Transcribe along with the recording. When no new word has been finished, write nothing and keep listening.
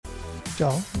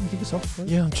Joel, can you kick us off,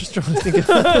 please? Yeah, I'm just trying to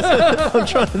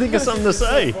think of something to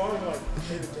say.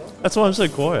 That's why I'm so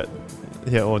quiet.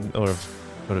 Yeah, or I've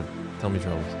got a tummy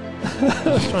troubles. I'm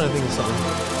just trying to think of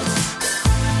something.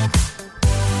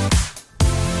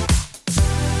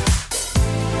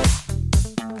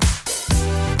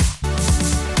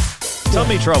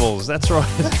 Tummy troubles, that's right.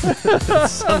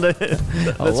 It's Sunday.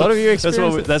 A lot of you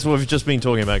experience it. That's what we've just been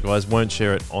talking about, guys. Won't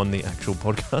share it on the actual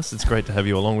podcast. It's great to have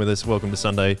you along with us. Welcome to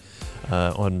Sunday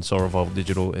on Soul Revival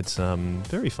Digital. It's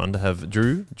very fun to have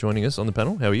Drew joining us on the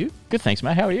panel. How are you? Good, thanks,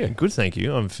 mate. How are you? Good, thank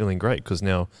you. I'm feeling great because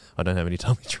now I don't have any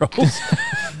tummy troubles.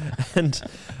 And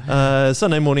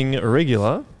Sunday morning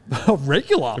regular.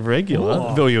 Regular? Regular?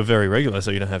 Oh. Well, you're very regular,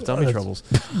 so you don't have tummy troubles.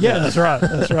 Yeah, that's right.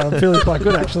 That's right. I'm feeling quite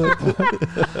good, actually.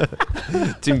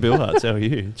 Tim Billhartz, how are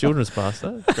you? Children's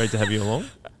pastor. Great to have you along.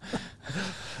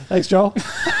 Thanks, Joel.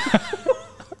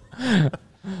 I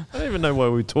don't even know why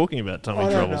we were talking about tummy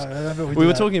troubles. We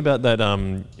were talking about that.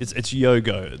 It's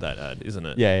Yogo, that ad, isn't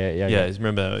it? Yeah.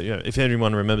 Remember, if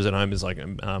anyone remembers at home, it's like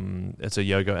it's a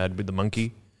Yogo ad with the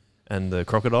monkey and the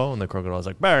crocodile, and the crocodile's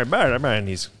like Barry, Barry, Barry, and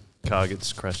his car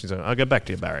gets crashed. He's like, I'll go back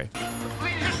to you, Barry.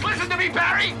 Please just listen to me,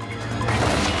 Barry.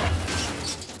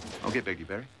 I'll get back to you,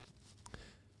 Barry.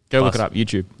 Go look it up,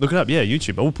 YouTube. Look it up, yeah,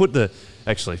 YouTube. We'll put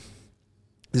actually,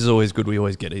 this is always good. We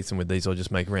always get Ethan with these. I'll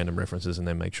just make random references and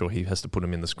then make sure he has to put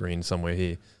them in the screen somewhere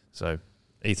here. So,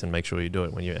 Ethan, make sure you do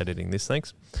it when you're editing this.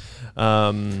 Thanks.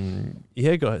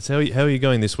 Yeah, guys, how are you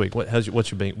going this week?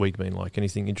 What's your week been like?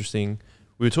 Anything interesting?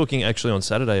 We were talking actually on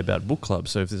Saturday about book club,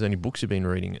 so if there's any books you've been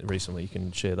reading recently, you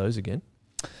can share those again.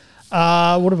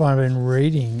 What have I been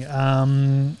reading?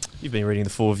 You've been reading The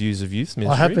Four Views of Youth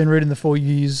Ministry. I have been reading The 4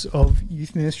 Views of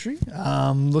Youth Ministry,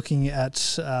 looking at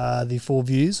the 4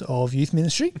 Views of Youth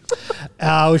Ministry,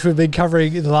 which we've been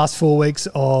covering in the last 4 weeks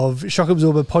of Shock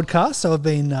Absorber podcast. So I've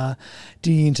been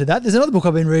digging into that. There's another book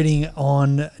I've been reading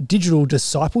on digital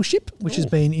discipleship, which has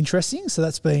been interesting. So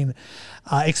that's been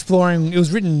exploring. It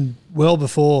was written well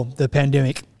before the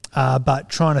pandemic. But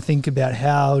trying to think about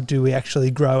how do we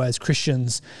actually grow as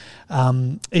Christians,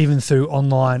 even through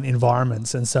online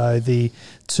environments. And so the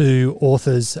two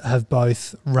authors have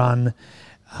both run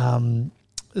Bible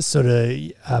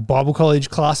college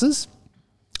classes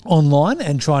online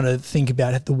and trying to think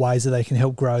about the ways that they can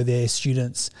help grow their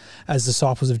students as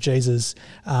disciples of Jesus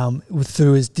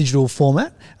through his digital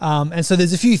format. And so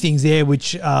there's a few things there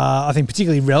which I think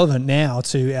particularly relevant now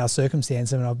to our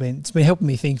circumstance. I mean, it's been helping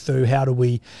me think through how do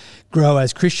we grow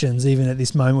as Christians even at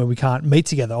this moment where we can't meet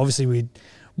together. Obviously,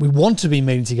 we want to be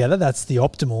meeting together. That's the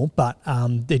optimal, but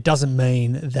it doesn't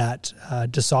mean that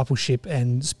discipleship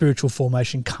and spiritual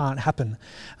formation can't happen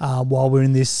while we're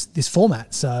in this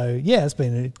format. So, yeah, it's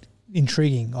been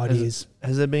intriguing ideas.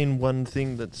 Has there been one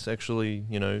thing that's actually,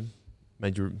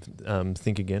 made you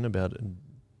think again about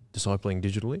discipling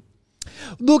digitally?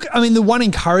 Look, I mean, the one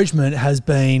encouragement has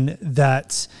been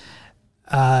that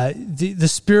the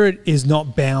Spirit is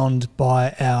not bound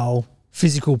by our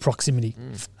physical proximity.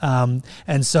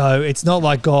 And so it's not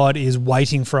like God is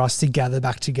waiting for us to gather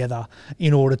back together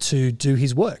in order to do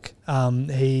his work.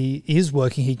 He is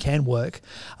working, he can work.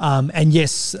 And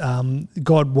yes,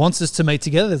 God wants us to meet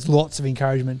together. There's lots of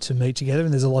encouragement to meet together,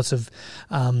 and there's lots of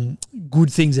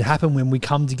good things that happen when we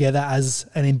come together as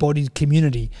an embodied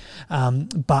community.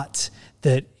 But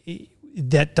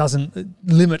that doesn't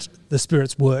limit the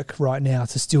Spirit's work right now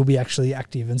to still be actually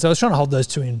active. And so I was trying to hold those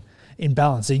two in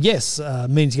balance. So yes,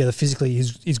 meeting together physically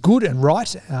is good and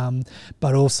right,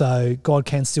 but also God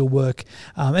can still work.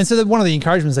 And so one of the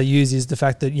encouragements they use is the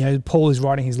fact that, Paul is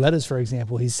writing his letters, for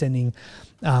example. He's sending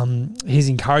his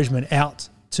encouragement out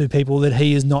to people that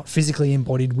he is not physically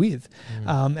embodied with.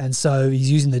 And so he's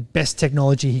using the best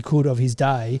technology he could of his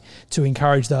day to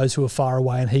encourage those who are far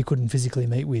away and he couldn't physically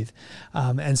meet with.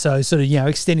 And so sort of,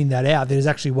 extending that out, there's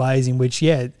actually ways in which,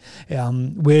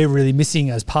 we're really missing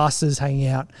as pastors hanging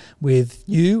out with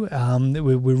you.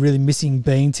 We're really missing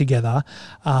being together.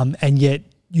 And yet,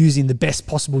 using the best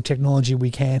possible technology we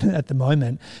can at the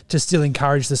moment to still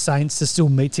encourage the saints to still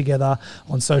meet together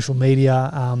on social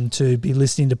media, to be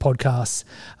listening to podcasts.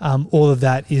 All of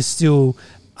that is still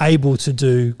able to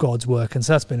do God's work. And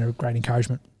so that's been a great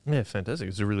encouragement. Yeah, fantastic.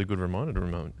 It's a really good reminder to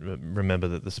remember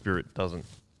that the Spirit doesn't,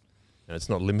 it's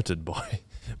not limited by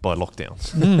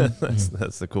lockdowns.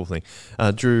 That's the cool thing.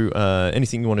 Drew,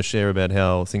 anything you want to share about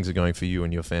how things are going for you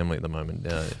and your family at the moment?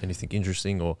 Anything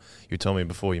interesting, or you told me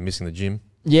before you're missing the gym?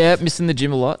 Yeah, missing the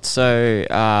gym a lot. So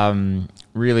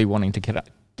really wanting to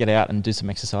get out and do some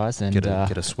exercise and get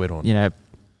a sweat on.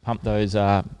 pump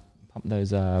pump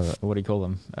those, what do you call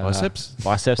them? Biceps?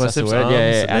 Biceps, that's the Biceps, word.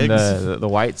 arms, And legs, the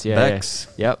weights, backs.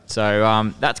 Yep.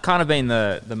 So that's kind of been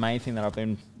the main thing that I've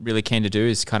been really keen to do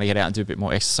is kind of get out and do a bit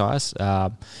more exercise.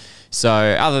 So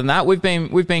other than that, we've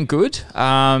been good.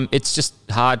 It's just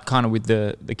hard kind of with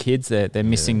the kids. They're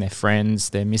missing their friends.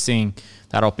 They're missing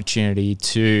that opportunity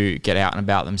to get out and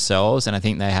about themselves. And I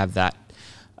think they have that,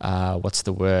 what's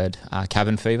the word?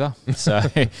 Cabin fever. So,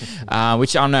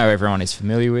 which I know everyone is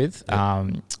familiar with.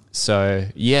 So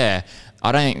yeah,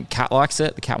 I don't think Cat likes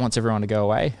it. The cat wants everyone to go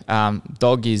away.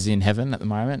 Dog is in heaven at the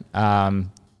moment.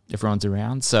 Everyone's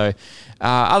around. So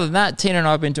other than that, Tina and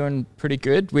I have been doing pretty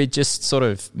good. We just sort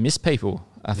of miss people,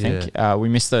 I think. We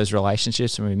miss those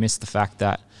relationships, and we miss the fact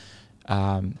that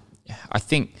I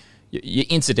think your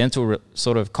incidental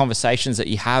sort of conversations that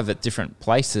you have at different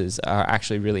places are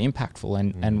actually really impactful,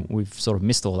 and we've sort of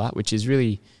missed all that, which is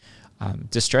really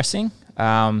distressing.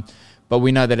 But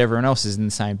we know that everyone else is in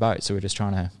the same boat, so we're just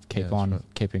trying to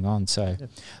keeping on. So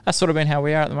that's sort of been how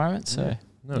we are at the moment. So.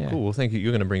 No, cool. Well, thank you.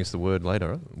 You're going to bring us the word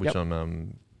later, which Yep.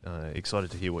 I'm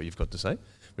excited to hear what you've got to say,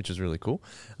 which is really cool.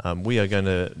 We are going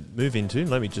to move into,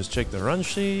 let me just check the run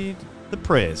sheet, the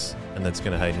prayers. And that's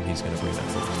going to Hayden. He's going to bring that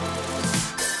for us.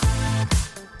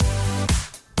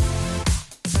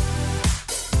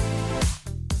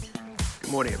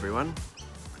 Good morning, everyone.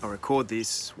 I record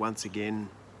this once again,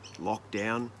 locked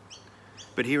down,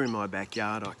 but here in my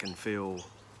backyard I can feel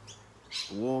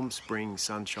warm spring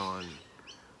sunshine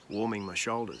warming my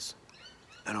shoulders,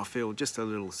 and I feel just a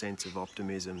little sense of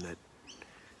optimism that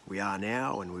we are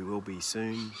now and we will be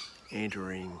soon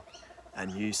entering a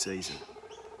new season.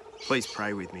 Please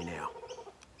pray with me now.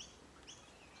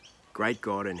 Great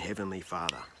God and Heavenly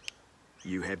Father,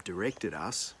 you have directed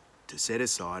us to set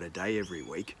aside a day every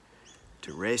week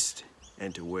to rest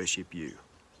and to worship you,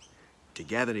 to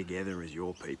gather together as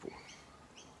your people.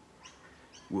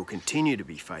 We'll continue to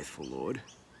be faithful, Lord.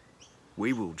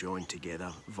 We will join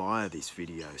together via this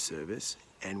video service,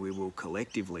 and we will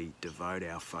collectively devote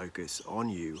our focus on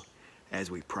you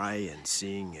as we pray and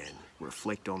sing and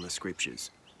reflect on the scriptures.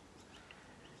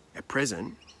 At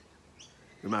present,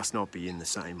 we must not be in the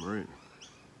same room,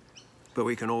 but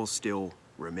we can all still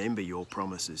remember your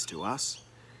promises to us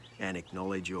and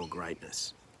acknowledge your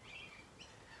greatness.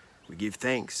 We give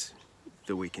thanks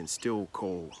that we can still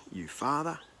call you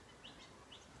Father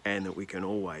and that we can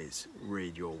always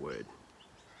read your word.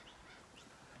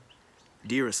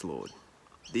 Dearest Lord,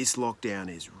 this lockdown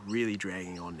is really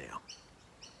dragging on now.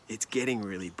 It's getting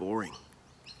really boring.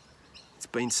 It's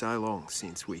been so long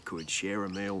since we could share a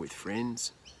meal with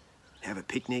friends, have a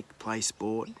picnic, play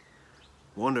sport,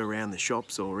 wander around the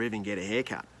shops or even get a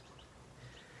haircut.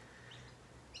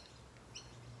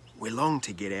 We long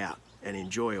to get out and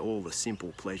enjoy all the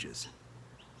simple pleasures.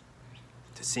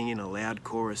 To sing in a loud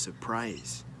chorus of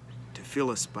praise, to fill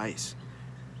a space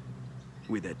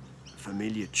with a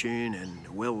familiar tune and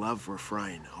a well-loved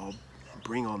refrain. I'll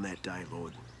bring on that day,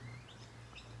 Lord.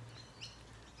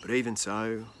 But even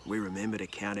so, we remember to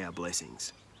count our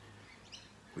blessings.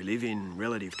 We live in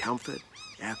relative comfort.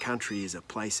 Our country is a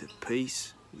place of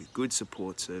peace with good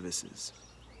support services.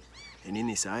 And in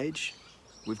this age,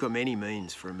 we've got many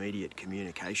means for immediate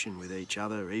communication with each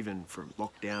other, even from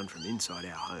lockdown from inside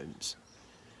our homes.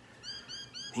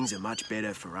 Things are much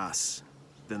better for us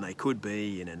than they could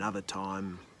be in another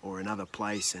time or another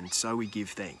place, and so we give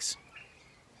thanks.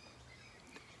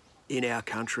 In our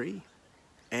country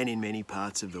and in many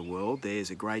parts of the world, there's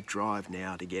a great drive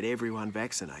now to get everyone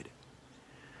vaccinated.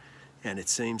 And it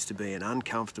seems to be an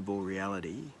uncomfortable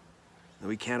reality that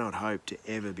we cannot hope to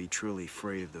ever be truly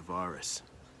free of the virus.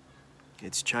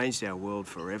 It's changed our world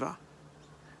forever,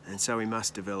 and so we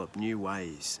must develop new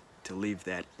ways to live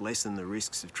that lessen the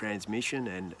risks of transmission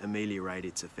and ameliorate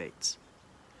its effects.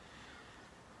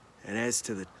 And as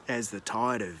the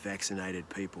tide of vaccinated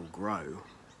people grow,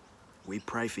 we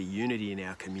pray for unity in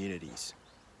our communities.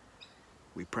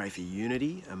 We pray for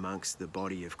unity amongst the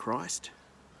body of Christ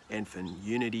and for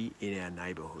unity in our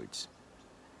neighbourhoods.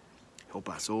 Help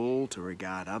us all to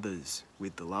regard others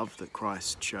with the love that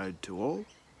Christ showed to all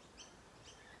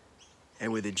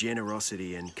and with the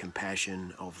generosity and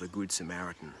compassion of the Good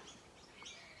Samaritan.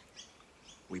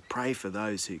 We pray for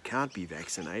those who can't be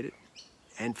vaccinated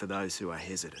and for those who are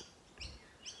hesitant.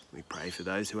 We pray for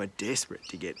those who are desperate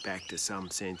to get back to some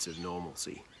sense of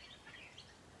normalcy.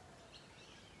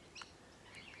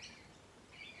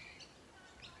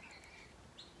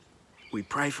 We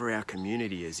pray for our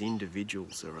community as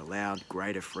individuals are allowed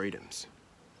greater freedoms.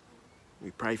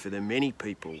 We pray for the many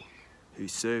people who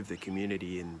serve the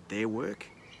community in their work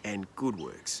and good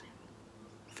works,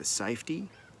 for safety,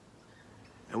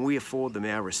 and we afford them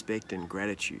our respect and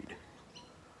gratitude.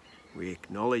 We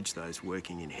acknowledge those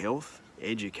working in health,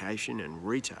 education and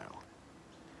retail.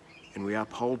 And we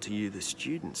uphold to you the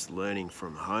students learning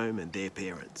from home and their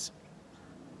parents,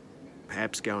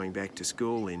 perhaps going back to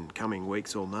school in coming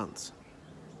weeks or months.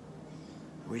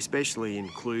 We especially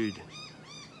include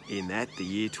in that the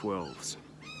Year 12s.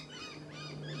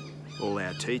 All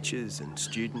our teachers and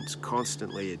students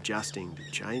constantly adjusting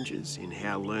to changes in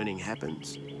how learning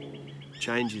happens,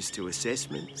 changes to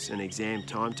assessments and exam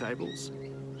timetables.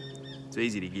 It's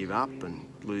easy to give up and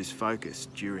lose focus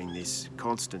during this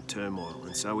constant turmoil,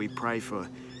 and so we pray for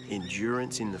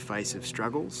endurance in the face of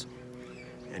struggles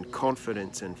and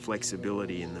confidence and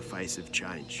flexibility in the face of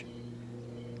change.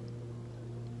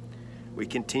 We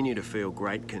continue to feel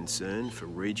great concern for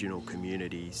regional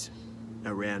communities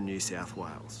around New South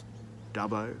Wales,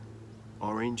 Dubbo,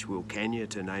 Orange, Wilcannia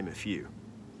to name a few.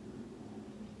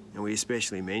 And we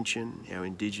especially mention our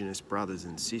Indigenous brothers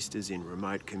and sisters in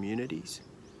remote communities.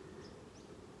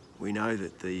 We know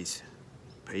that these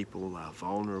people are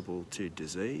vulnerable to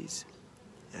disease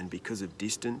and because of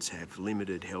distance have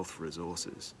limited health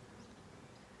resources.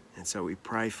 And so we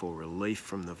pray for relief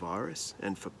from the virus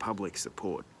and for public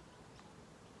support.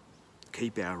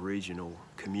 Keep our regional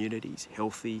communities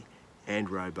healthy and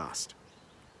robust.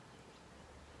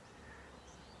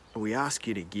 We ask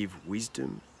you to give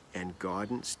wisdom and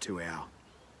guidance to our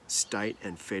state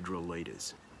and federal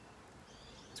leaders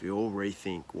as we all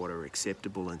rethink what are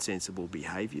acceptable and sensible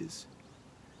behaviours.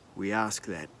 We ask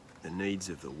that the needs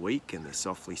of the weak and the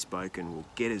softly spoken will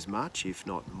get as much, if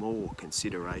not more,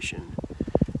 consideration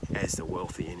as the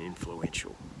wealthy and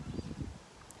influential.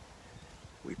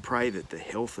 We pray that the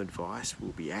health advice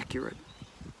will be accurate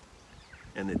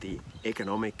and that the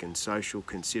economic and social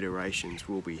considerations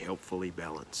will be helpfully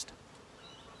balanced.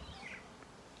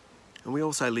 And we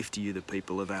also lift to you the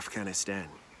people of Afghanistan.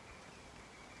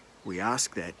 We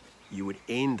ask that you would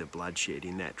end the bloodshed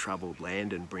in that troubled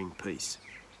land and bring peace.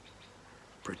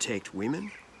 Protect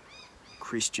women,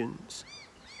 Christians,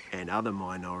 and other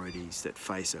minorities that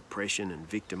face oppression and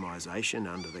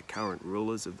victimisation under the current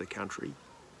rulers of the country.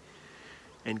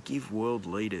 And give world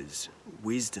leaders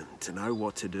wisdom to know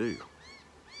what to do.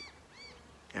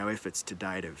 Our efforts to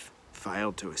date have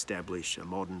failed to establish a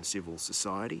modern civil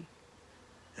society,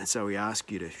 and so we ask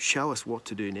you to show us what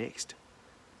to do next.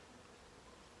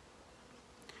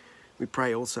 We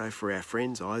pray also for our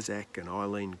friends Isaac and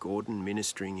Eileen Gordon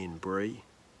ministering in Bree,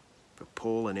 for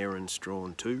Paul and Erin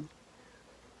Strawn too,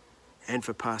 and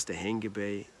for Pastor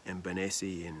Hengebe and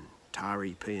Benessi in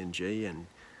Tari PNG, and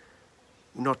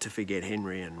not to forget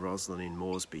Henry and Roslyn in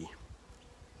Moresby.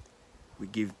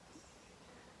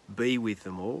 Be with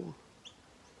them all,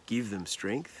 give them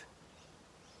strength,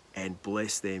 and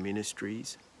bless their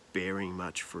ministries, bearing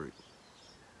much fruit.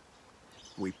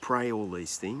 We pray all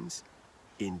these things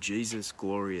in Jesus'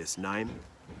 glorious name.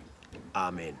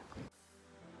 Amen.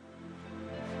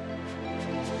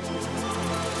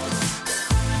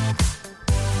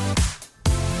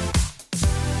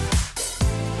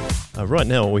 Right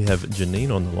now we have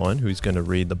Janine on the line who's going to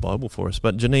read the Bible for us.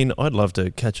 But Janine, I'd love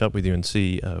to catch up with you and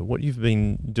see what you've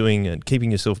been doing and keeping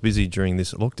yourself busy during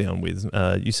this lockdown with.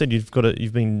 You said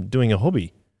you've been doing a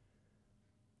hobby.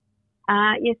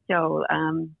 Yes, Joel.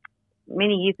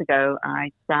 Many years ago,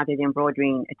 I started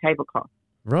embroidering a tablecloth.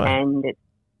 Right. And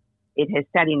it has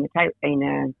sat in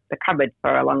the cupboard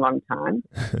for a long, long time.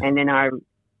 And then I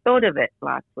thought of it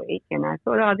last week, and I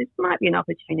thought, this might be an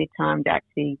opportunity time to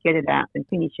actually get it out and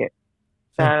finish it.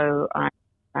 So I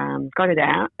got it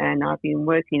out, and I've been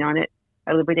working on it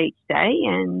a little bit each day,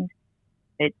 and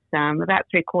it's about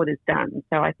 3/4 done.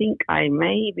 So I think I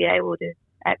may be able to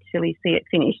actually see it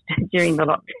finished during the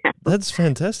lockdown. That's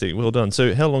fantastic. Well done.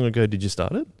 So how long ago did you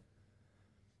start it?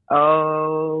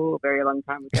 Oh, a very long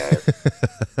time ago.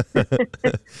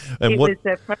 And it was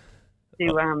a process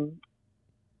to,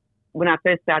 when I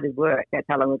first started work, that's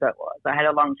how long ago it was. I had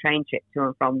a long train trip to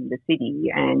and from the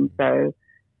city, and so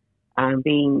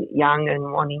being young and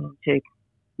wanting to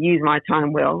use my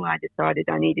time well, I decided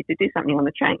I needed to do something on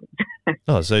the train.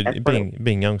 Oh, so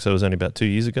being young, so it was only about 2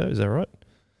 years ago, is that right?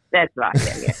 That's right,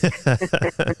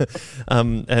 yeah.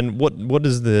 And what will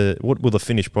the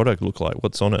finished product look like?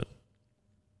 What's on it?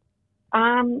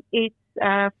 It's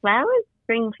flowers,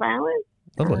 spring flowers.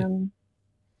 Lovely.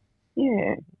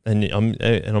 Yeah. And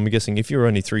I'm guessing if you're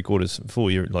only 3/4 full,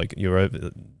 you're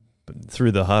over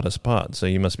through the hardest part, so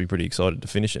you must be pretty excited to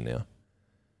finish it now.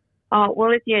 Oh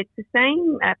well, it's the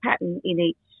same pattern in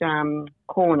each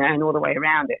corner and all the way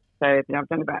around it. So I've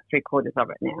done about 3/4 of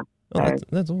it now. Oh,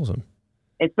 that's awesome.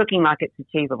 It's looking like it's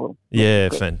achievable. Yeah,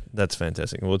 that's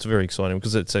fantastic. Well, it's very exciting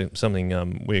because it's something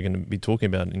we're going to be talking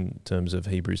about in terms of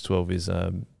Hebrews 12 is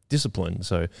discipline.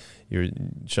 So you're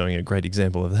showing a great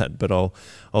example of that. But I'll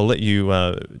let you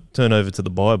turn over to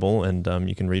the Bible, and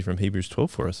you can read from Hebrews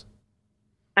 12 for us.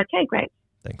 Okay, great.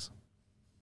 Thanks.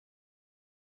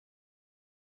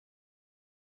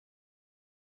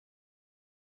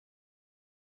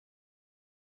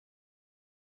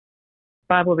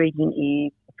 Bible reading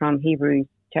is from Hebrews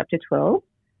chapter 12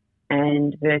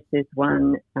 and verses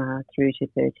 1 through to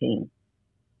 13.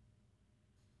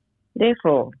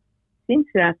 Therefore, since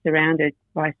we are surrounded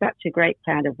by such a great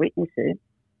cloud of witnesses,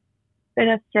 let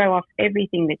us throw off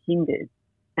everything that hinders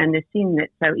and the sin that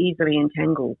so easily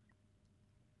entangles.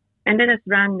 And let us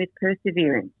run with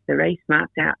perseverance the race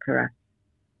marked out for us,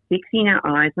 fixing our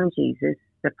eyes on Jesus,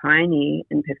 the pioneer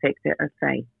and perfecter of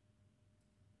faith.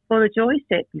 For the joy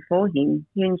set before him,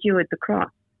 he endured the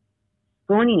cross,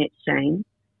 scorning its shame,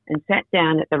 and sat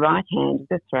down at the right hand of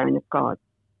the throne of God.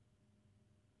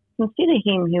 Consider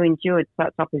him who endured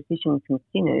such opposition from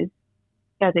sinners,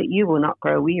 so that you will not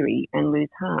grow weary and lose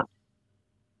heart.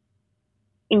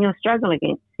 In your struggle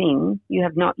against sin, you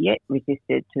have not yet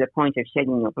resisted to the point of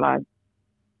shedding your blood.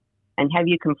 And have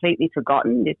you completely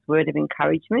forgotten this word of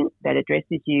encouragement that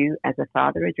addresses you as a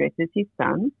father addresses his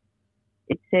son?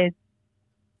 It says,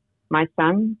 "My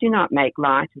son, do not make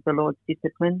light of the Lord's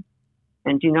discipline,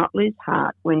 and do not lose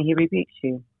heart when he rebukes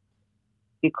you.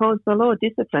 Because the Lord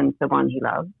disciplines the one he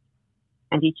loves,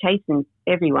 and he chastens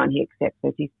everyone he accepts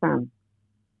as his son.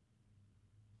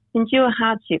 Endure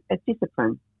hardship as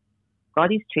discipline.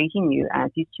 God is treating you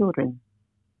as his children.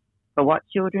 For what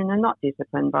children are not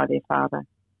disciplined by their father?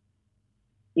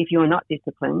 If you are not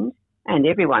disciplined, and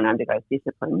everyone undergoes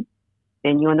discipline,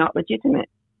 then you are not legitimate,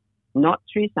 not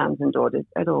true sons and daughters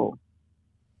at all.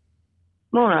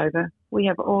 Moreover, we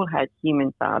have all had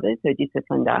human fathers who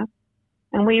disciplined us,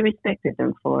 and we respected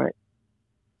them for it.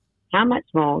 How much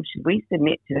more should we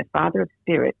submit to the Father of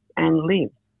spirits and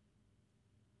live?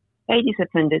 They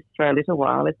disciplined us for a little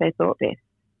while as they thought best.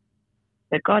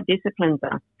 But God disciplines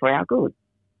us for our good,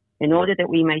 in order that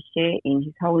we may share in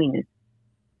his holiness.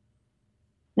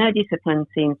 No discipline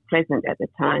seems pleasant at the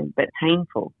time, but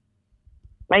painful.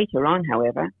 Later on,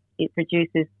 however, it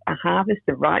produces a harvest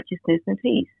of righteousness and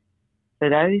peace for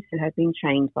those who have been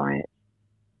trained by it.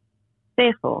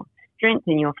 Therefore,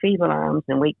 strengthen your feeble arms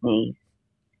and weak knees.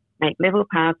 Make level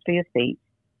paths for your feet,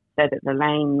 so that the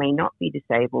lame may not be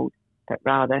disabled, but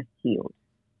rather healed."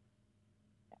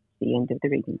 That's the end of the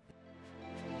reading.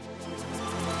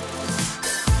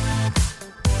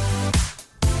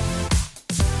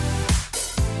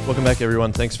 Welcome back,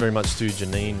 everyone. Thanks very much to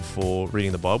Janine for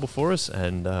reading the Bible for us.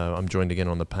 And I'm joined again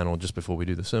on the panel just before we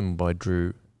do the sermon by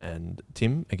Drew and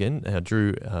Tim again.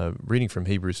 Drew, reading from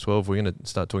Hebrews 12, we're going to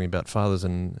start talking about fathers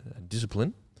and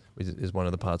discipline, which is one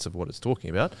of the parts of what it's talking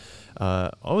about.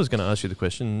 I was going to ask you the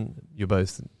question, you're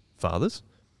both fathers.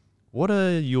 What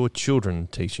are your children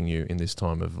teaching you in this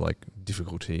time of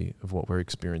difficulty of what we're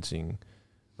experiencing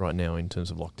right now in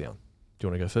terms of lockdown? Do you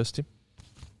want to go first, Tim?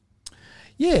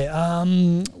 Yeah,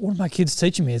 what are my kids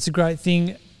teaching me? It's a great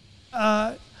thing.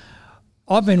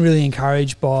 I've been really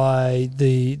encouraged by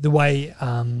the way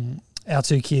our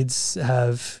two kids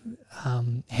have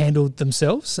handled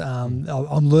themselves.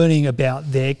 I'm learning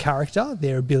about their character,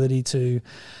 their ability to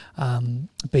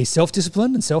be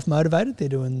self-disciplined and self-motivated. They're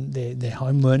doing their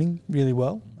home learning really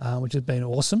well, which has been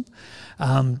awesome.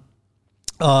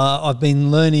 I've been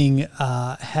learning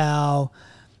how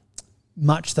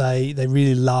much they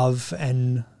really love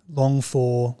and long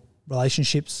for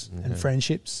relationships and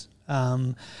friendships.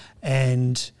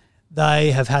 And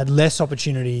they have had less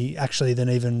opportunity actually than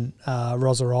even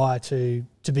Roz or I to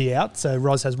be out. So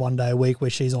Roz has one day a week where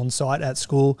she's on site at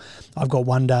school. I've got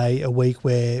one day a week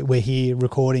where we're here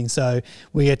recording. So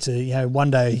we get to,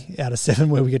 one day out of 7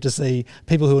 where we get to see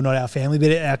people who are not our family,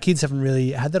 but our kids haven't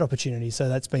really had that opportunity. So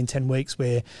that's been 10 weeks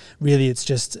where really it's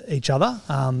just each other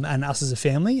and us as a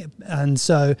family. And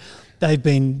so they've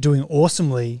been doing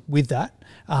awesomely with that.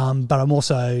 But I'm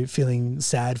also feeling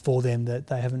sad for them that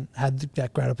they haven't had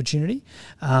that great opportunity.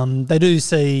 They do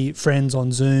see friends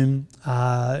on Zoom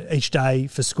each day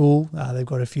for school. They've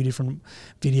got a few different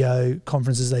video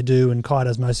conferences they do, and Kai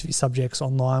does most of his subjects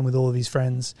online with all of his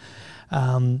friends.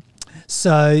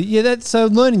 So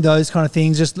learning those kind of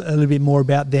things, just a little bit more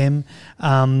about them.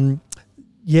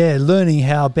 Learning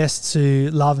how best to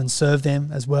love and serve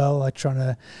them as well, like trying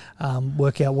to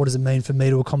work out what does it mean for me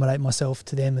to accommodate myself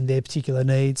to them and their particular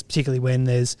needs, particularly when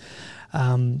there's,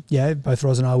 both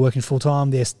Roz and I are working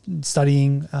full-time, they're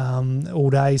studying all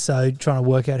day, so trying to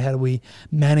work out how do we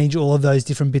manage all of those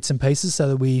different bits and pieces so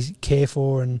that we care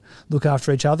for and look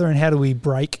after each other, and how do we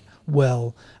break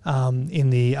well in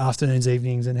the afternoons,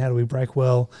 evenings, and how do we break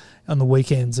well on the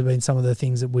weekends have been some of the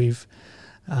things that we've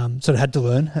sort of had to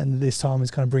learn, and this time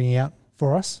is kind of bringing out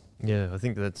for us. Yeah, I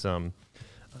think that's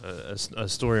a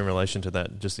story in relation to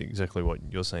that, just exactly what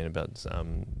you're saying about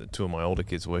the two of my older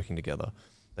kids working together.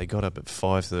 They got up at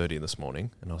 5:30 this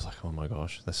morning, and I was like, oh my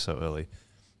gosh, that's so early.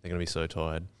 They're going to be so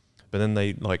tired. But then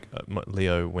they,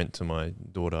 Leo went to my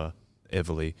daughter,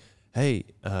 Everly, hey,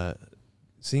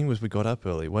 seeing as we got up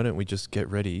early, why don't we just get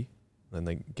ready and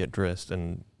they get dressed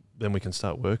and then we can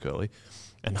start work early?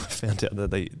 And I found out that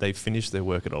they finished their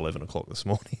work at 11 o'clock this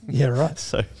morning. Yeah, right.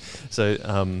 So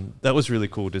that was really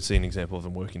cool to see an example of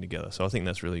them working together. So I think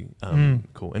that's really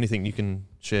cool. Anything you can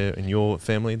share in your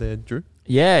family there, Drew?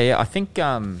 Yeah. I think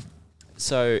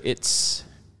so. It's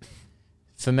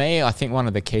for me. I think one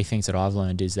of the key things that I've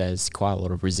learned is there's quite a lot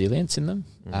of resilience in them.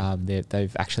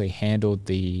 They've actually handled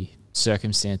the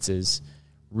circumstances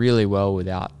really well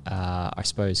without, I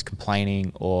suppose,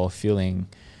 complaining or feeling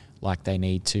like they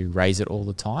need to raise it all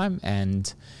the time.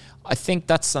 And I think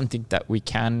that's something that we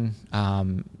can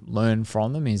learn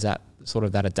from them, is that sort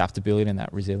of that adaptability and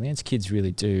that resilience. Kids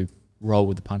really do roll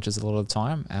with the punches a lot of the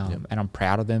time, and I'm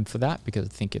proud of them for that, because I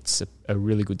think it's a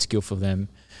really good skill for them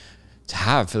to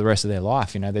have for the rest of their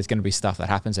life. You know, there's going to be stuff that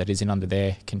happens that isn't under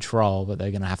their control, but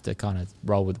they're going to have to kind of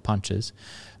roll with the punches.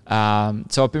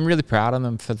 So I've been really proud of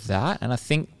them for that. And I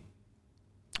think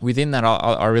within that,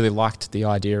 I really liked the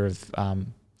idea of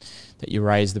that you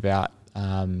raised about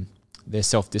their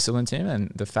self-discipline, Tim,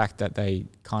 and the fact that they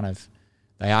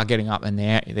are getting up and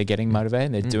they're getting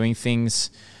motivated. They're doing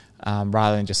things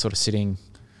rather than just sort of sitting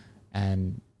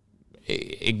and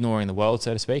ignoring the world,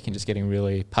 so to speak, and just getting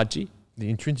really pudgy. The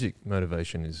intrinsic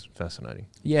motivation is fascinating.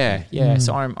 Yeah.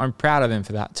 So I'm proud of them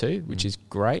for that too, which is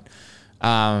great.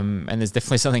 And there's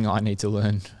definitely something I need to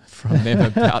learn from them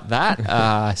about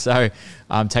that. So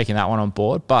I'm taking that one on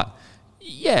board. But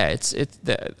yeah, it's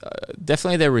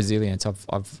definitely their resilience.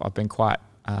 I've been quite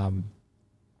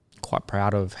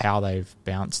proud of how they've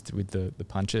bounced with the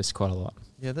punches quite a lot.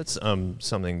 Yeah, that's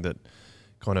something that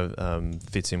kind of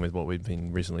fits in with what we've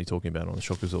been recently talking about on the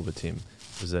Shock Absorber, Tim,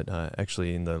 is that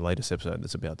actually in the latest episode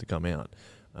that's about to come out,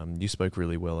 you spoke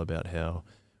really well about how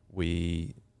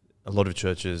a lot of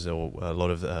churches or a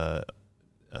lot of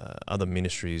other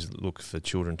ministries look for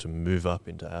children to move up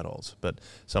into adults, but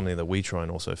something that we try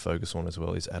and also focus on as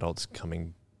well is adults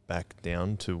coming back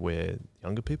down to where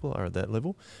younger people are at that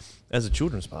level. As a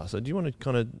children's pastor, do you want to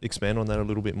kind of expand on that a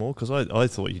little bit more? Because I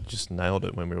thought you just nailed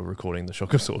it when we were recording the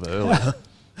Shock Absorber earlier.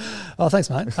 Oh, thanks,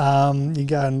 mate. You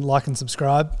go and like and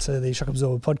subscribe to the Shock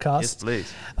Absorber podcast. Yes,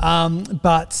 please.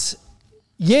 But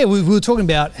yeah, we were talking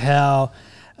about how,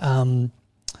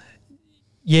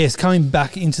 yes, coming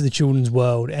back into the children's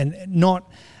world and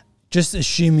not just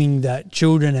assuming that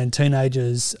children and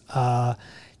teenagers are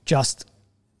just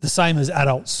the same as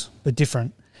adults but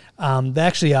different. They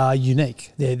actually are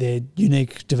unique. They're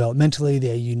unique developmentally.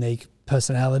 They're unique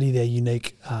personality. They're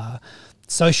unique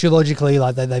sociologically.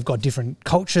 Like they've got different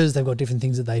cultures. They've got different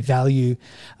things that they value,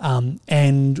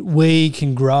 and we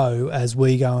can grow as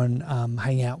we go and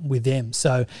hang out with them.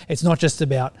 So it's not just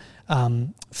about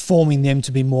forming them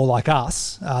to be more like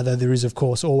us, though there is, of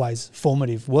course, always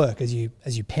formative work as you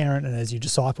parent and as you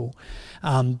disciple.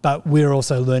 But we're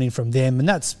also learning from them, and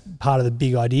that's part of the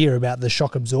big idea about the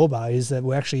Shock Absorber, is that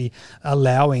we're actually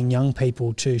allowing young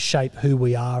people to shape who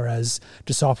we are as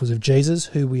disciples of Jesus,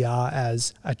 who we are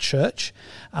as a church,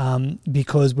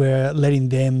 because we're letting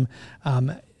them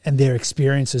and their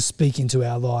experiences speak into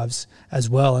our lives as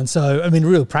well. And so, I mean, a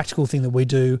real practical thing that we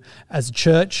do as a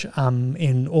church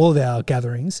in all of our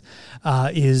gatherings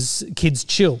is Kids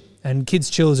Chill. And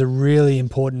Kids Chill is a really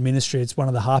important ministry. It's one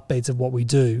of the heartbeats of what we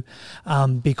do,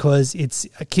 because it's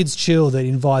a Kids Chill that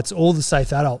invites all the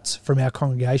safe adults from our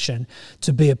congregation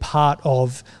to be a part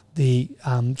of the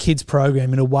kids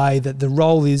program in a way that the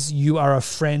role is you are a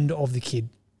friend of the kid.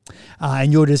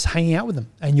 And you're just hanging out with them,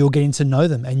 and you're getting to know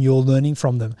them, and you're learning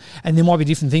from them. And there might be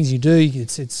different things you do.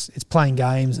 It's playing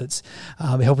games. It's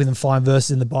helping them find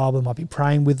verses in the Bible. It might be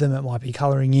praying with them. It might be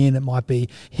colouring in. It might be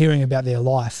hearing about their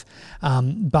life.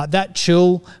 But that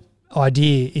chill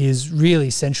idea is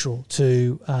really central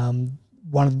to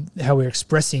one of how we're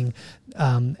expressing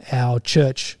our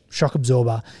church Shock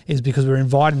Absorber, is because we're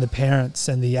inviting the parents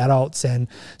and the adults and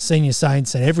senior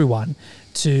saints and everyone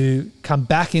to come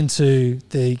back into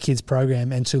the kids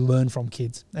program and to learn from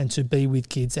kids and to be with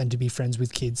kids and to be friends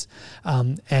with kids.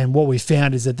 And what we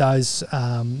found is that those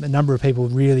a number of people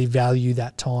really value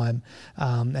that time,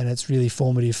 and it's really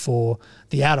formative for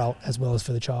the adult as well as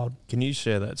for the child. Can you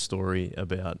share that story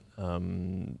about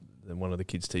one of the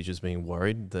kids' teachers being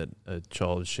worried that a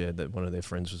child shared that one of their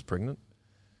friends was pregnant?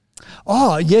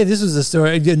 Oh, yeah, this was a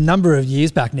story a number of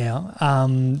years back now.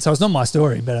 So it's not my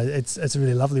story, but it's a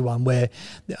really lovely one where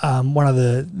one of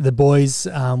the boys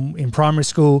in primary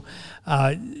school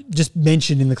just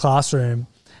mentioned in the classroom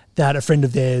that a friend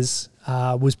of theirs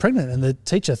was pregnant, and the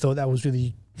teacher thought that was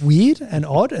really weird and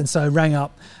odd, and so rang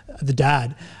up the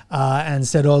dad and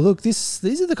said, "Oh, look, these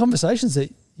are the conversations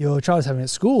that your child's having at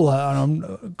school, and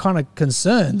I'm kind of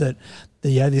concerned that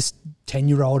this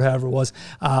 10-year-old, however it was,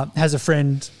 has a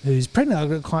friend who's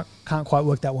pregnant. I can't quite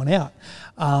work that one out."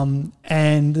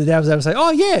 And the dad was able to say,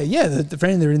 "Oh, yeah, the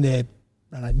friend, they're in their,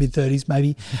 I don't know, mid-30s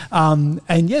maybe,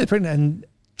 and yeah, they're pregnant." And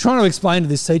trying to explain to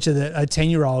this teacher that a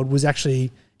 10-year-old was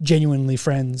actually genuinely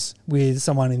friends with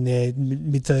someone in their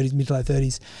mid-30s, mid to late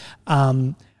 30s,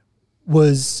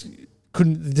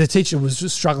 the teacher was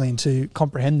just struggling to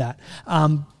comprehend that.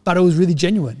 But it was really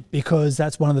genuine, because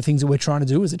that's one of the things that we're trying to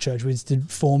do as a church, is to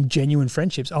form genuine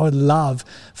friendships. I would love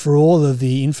for all of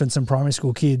the infants and primary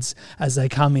school kids, as they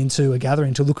come into a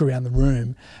gathering, to look around the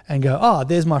room and go, "Oh,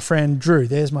 there's my friend Drew,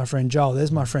 there's my friend Joel,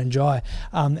 there's my friend Jai,"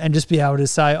 and just be able to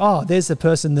say, "Oh, there's the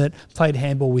person that played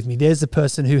handball with me, there's the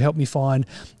person who helped me find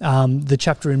the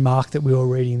chapter in Mark that we were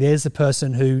reading, there's the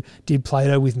person who did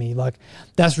Plato with me." Like,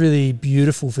 that's really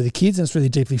beautiful for the kids, and it's really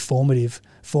deeply formative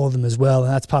for them as well,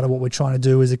 and that's part of what we're trying to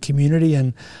do as a community,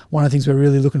 and one of the things we're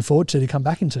really looking forward to come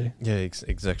back into. Yeah,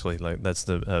 exactly. Like, that's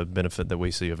the benefit that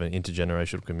we see of an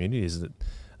intergenerational community, is that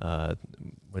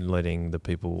we're letting the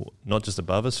people not just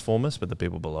above us form us, but the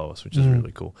people below us, which is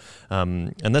really cool.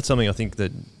 And that's something I think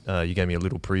that you gave me a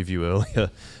little preview earlier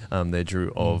there,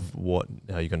 Drew, of what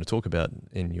you're going to talk about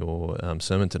in your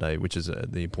sermon today, which is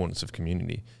the importance of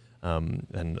community.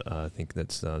 And I think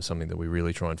that's something that we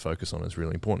really try and focus on is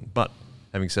really important. But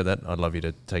having said that, I'd love you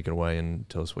to take it away and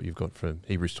tell us what you've got for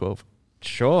Hebrews 12.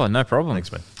 Sure, no problem. Thanks,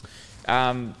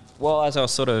 man. Well, as I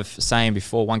was sort of saying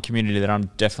before, one community that I'm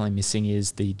definitely missing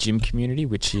is the gym community,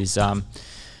 which is, I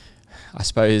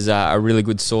suppose, a really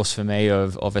good source for me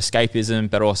of escapism,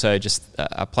 but also just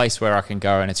a place where I can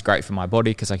go, and it's great for my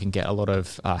body because I can get a lot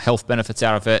of health benefits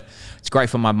out of it. It's great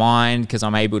for my mind because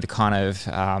I'm able to kind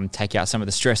of take out some of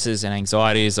the stresses and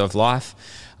anxieties of life.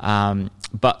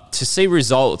 But to see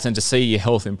results and to see your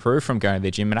health improve from going to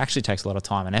the gym, it actually takes a lot of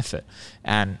time and effort.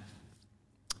 And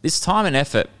this time and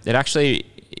effort, it actually,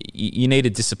 you need a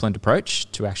disciplined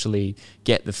approach to actually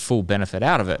get the full benefit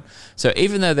out of it. So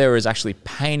even though there is actually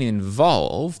pain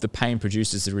involved, the pain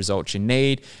produces the results you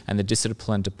need, and the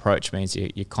disciplined approach means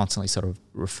you're constantly sort of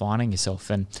refining yourself.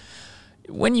 And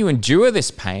when you endure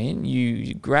this pain,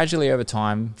 you gradually over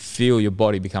time feel your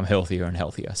body become healthier and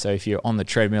healthier. So if you're on the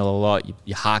treadmill a lot,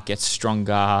 your heart gets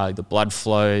stronger, the blood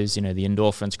flows, the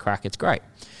endorphins crack, it's great.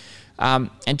 And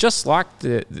just like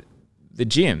the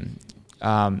gym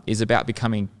is about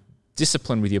becoming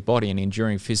disciplined with your body and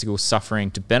enduring physical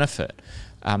suffering to benefit,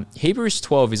 Hebrews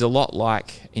 12 is a lot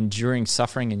like enduring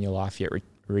suffering in your life, yet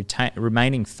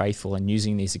remaining faithful and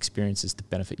using these experiences to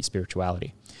benefit your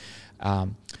spirituality.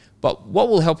 But what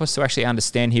will help us to actually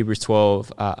understand Hebrews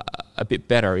 12 a bit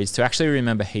better is to actually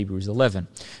remember Hebrews 11.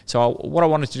 So what I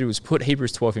wanted to do was put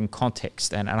Hebrews 12 in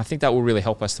context, and I think that will really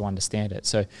help us to understand it.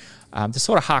 So to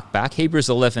sort of hark back, Hebrews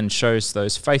 11 shows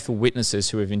those faithful witnesses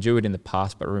who have endured in the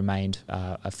past but remained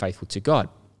faithful to God.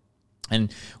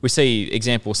 And we see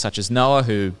examples such as Noah,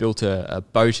 who built a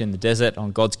boat in the desert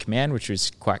on God's command, which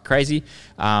was quite crazy,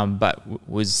 but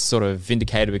was sort of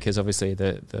vindicated because obviously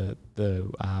the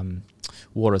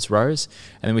waters rose.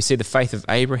 And then we see the faith of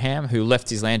Abraham, who left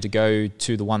his land to go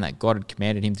to the one that God had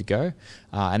commanded him to go.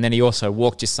 And then he also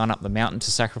walked his son up the mountain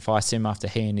to sacrifice him after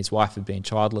he and his wife had been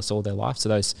childless all their life. So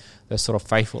those sort of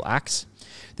faithful acts.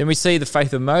 Then we see the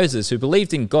faith of Moses, who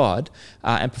believed in God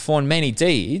and performed many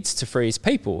deeds to free his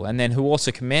people, and then who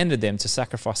also commanded them to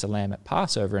sacrifice a lamb at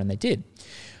Passover, and they did.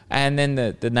 And then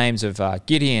the names of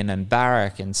Gideon and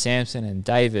Barak and Samson and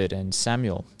David and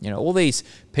Samuel, all these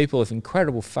people of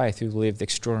incredible faith who lived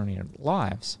extraordinary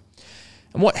lives.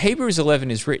 And what Hebrews 11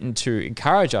 is written to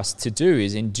encourage us to do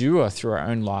is endure through our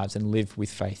own lives and live with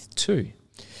faith too.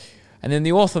 And then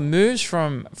the author moves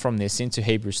from this into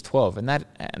Hebrews 12, and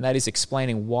that is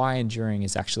explaining why enduring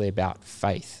is actually about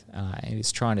faith. And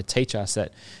it's trying to teach us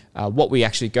that what we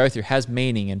actually go through has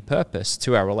meaning and purpose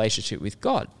to our relationship with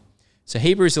God. So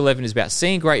Hebrews 11 is about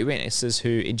seeing great witnesses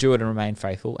who endured and remained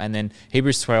faithful, and then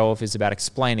Hebrews 12 is about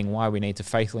explaining why we need to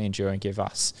faithfully endure and give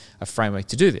us a framework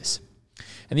to do this.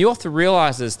 And the author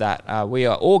realizes that we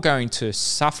are all going to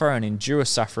suffer and endure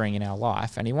suffering in our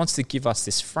life, and he wants to give us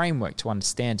this framework to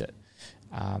understand it.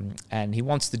 And he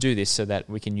wants to do this so that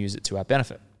we can use it to our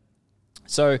benefit.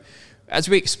 So as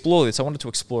we explore this, I wanted to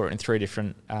explore it in 3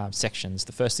 different sections.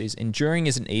 The first is enduring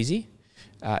isn't easy,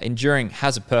 enduring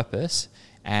has a purpose,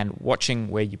 and watching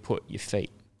where you put your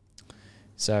feet.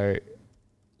 So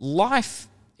life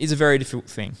is a very difficult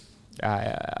thing.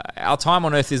 Our time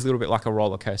on earth is a little bit like a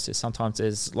roller coaster. Sometimes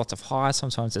there's lots of highs,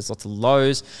 sometimes there's lots of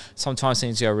lows, sometimes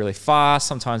things go really fast,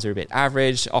 sometimes they're a bit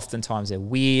average, oftentimes they're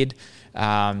weird.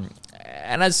 And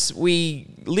as we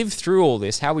live through all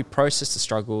this, how we process the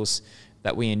struggles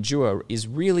that we endure is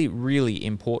really, really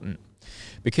important,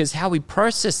 because how we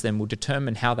process them will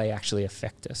determine how they actually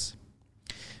affect us.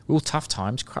 Will tough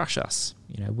times crush us?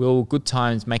 Will good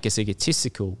times make us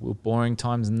egotistical? Will boring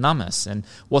times numb us? And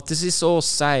what does this all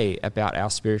say about our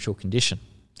spiritual condition?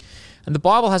 And the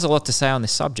Bible has a lot to say on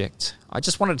this subject. I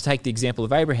just wanted to take the example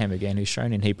of Abraham again, who's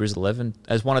shown in Hebrews 11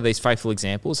 as one of these faithful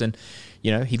examples. And,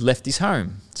 he left his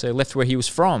home. So he left where he was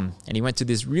from, and he went to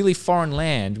this really foreign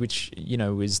land, which,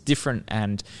 was different,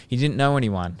 and he didn't know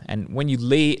anyone. And when you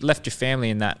left your family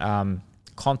in that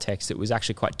context, it was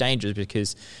actually quite dangerous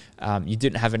because you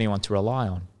didn't have anyone to rely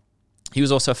on. He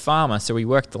was also a farmer, so he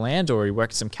worked the land, or he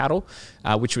worked some cattle,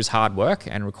 which was hard work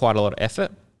and required a lot of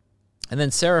effort. And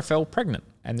then Sarah fell pregnant,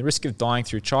 and the risk of dying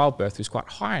through childbirth was quite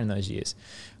high in those years.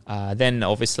 Then,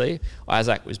 obviously,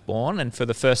 Isaac was born, and for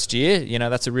the first year,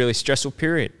 that's a really stressful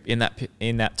period in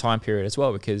that time period as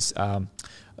well, because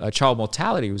child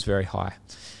mortality was very high.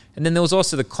 And then there was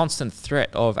also the constant threat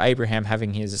of Abraham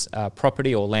having his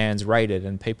property or lands raided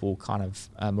and people kind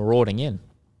of marauding in.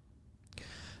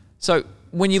 So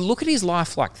when you look at his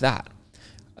life like that,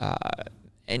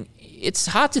 and it's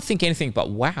hard to think anything but,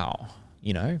 wow,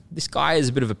 this guy is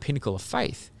a bit of a pinnacle of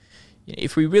faith.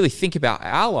 If we really think about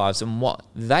our lives and what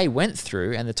they went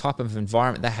through and the type of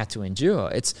environment they had to endure,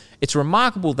 it's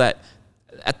remarkable that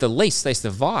at the least they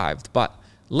survived, but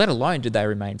let alone did they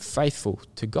remain faithful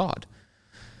to God.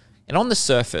 And on the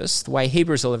surface, the way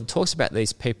Hebrews 11 talks about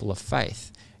these people of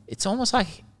faith, it's almost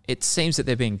like it seems that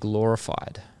they're being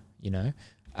glorified,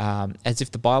 as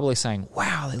if the Bible is saying,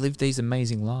 wow, they lived these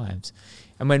amazing lives.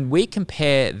 And when we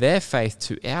compare their faith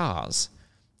to ours,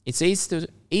 it's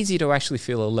easy to actually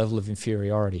feel a level of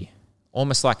inferiority,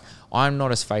 almost like I'm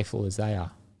not as faithful as they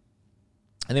are.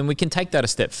 And then we can take that a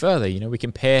step further. We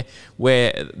compare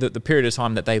where the period of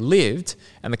time that they lived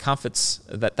and the comforts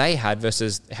that they had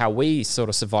versus how we sort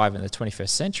of survive in the 21st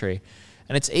century.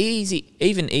 And it's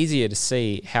even easier to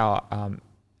see how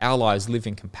our lives live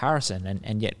in comparison,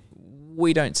 and yet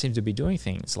we don't seem to be doing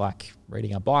things like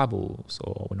reading our Bibles,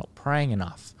 or we're not praying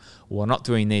enough, or we're not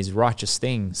doing these righteous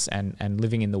things and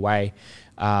living in the way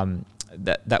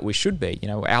that we should be.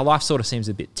 Our life sort of seems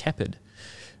a bit tepid.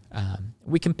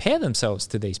 We compare themselves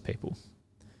to these people,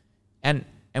 and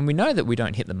we know that we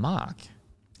don't hit the mark.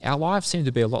 Our lives seem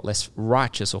to be a lot less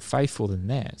righteous or faithful than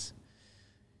theirs.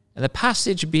 And the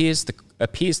passage appears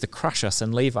to crush us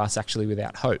and leave us actually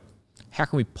without hope. How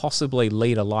can we possibly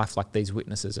lead a life like these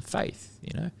witnesses of faith?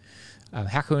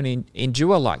 How can we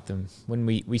endure like them when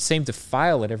we seem to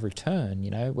fail at every turn?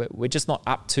 We're just not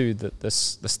up to the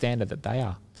standard that they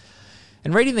are.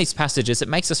 And reading these passages, it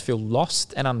makes us feel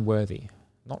lost and unworthy,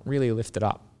 not really lifted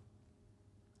up.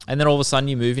 And then all of a sudden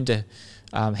you move into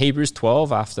Hebrews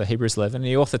 12 after Hebrews 11, and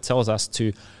the author tells us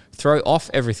to throw off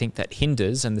everything that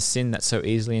hinders and the sin that so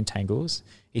easily entangles.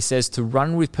 He says to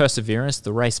run with perseverance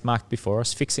the race marked before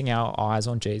us, fixing our eyes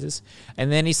on Jesus.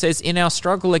 And then he says, in our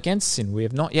struggle against sin, we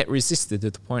have not yet resisted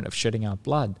to the point of shedding our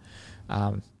blood.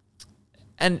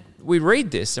 And we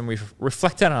read this and we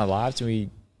reflect on our lives and we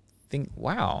think,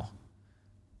 wow,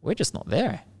 we're just not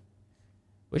there.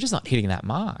 We're just not hitting that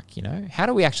mark, How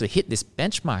do we actually hit this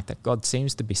benchmark that God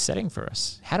seems to be setting for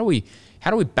us? How do we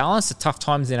balance the tough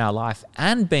times in our life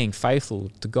and being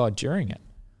faithful to God during it?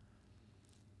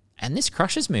 And this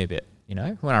crushes me a bit,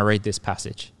 when I read this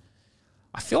passage.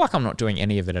 I feel like I'm not doing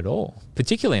any of it at all,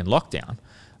 particularly in lockdown.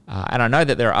 And I know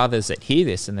that there are others that hear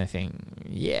this and they think,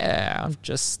 yeah, I'm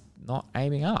just not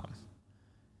aiming up.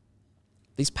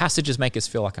 These passages make us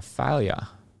feel like a failure,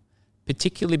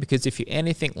 particularly because if you're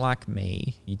anything like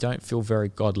me, you don't feel very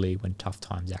godly when tough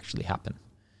times actually happen.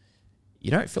 You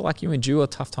don't feel like you endure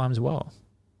tough times well.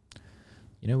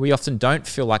 We often don't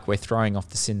feel like we're throwing off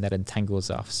the sin that entangles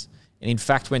us. And in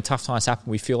fact, when tough times happen,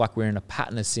 we feel like we're in a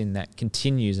pattern of sin that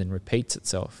continues and repeats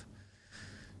itself.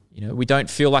 We don't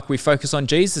feel like we focus on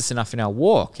Jesus enough in our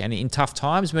walk. And in tough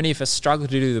times, many of us struggle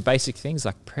to do the basic things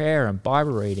like prayer and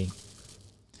Bible reading.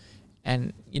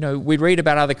 And, we read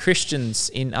about other Christians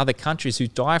in other countries who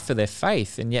die for their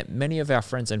faith. And yet many of our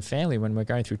friends and family, when we're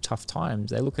going through tough times,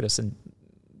 they look at us and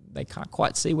they can't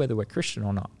quite see whether we're Christian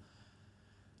or not.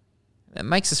 It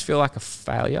makes us feel like a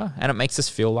failure, and it makes us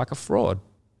feel like a fraud.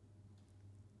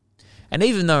 And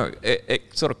even though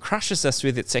it sort of crushes us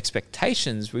with its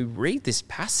expectations, we read this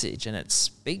passage and it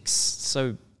speaks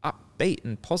so upbeat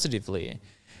and positively. And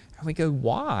we go,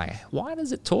 why? Why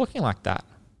is it talking like that?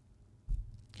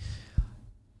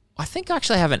 I think I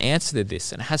actually have an answer to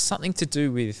this, and it has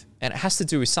to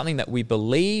do with something that we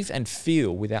believe and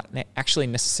feel without actually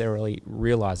necessarily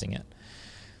realizing it.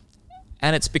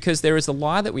 And it's because there is a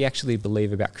lie that we actually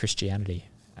believe about Christianity.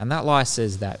 And that lie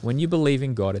says that when you believe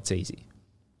in God, it's easy.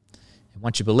 And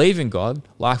once you believe in God,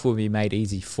 life will be made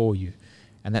easy for you.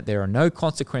 And that there are no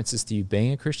consequences to you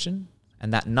being a Christian,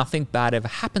 and that nothing bad ever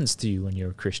happens to you when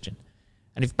you're a Christian.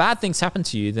 And if bad things happen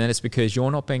to you, then it's because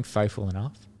you're not being faithful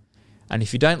enough. And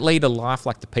if you don't lead a life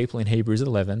like the people in Hebrews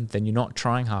 11, then you're not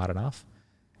trying hard enough,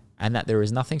 and that there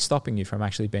is nothing stopping you from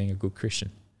actually being a good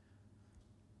Christian.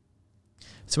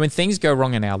 So when things go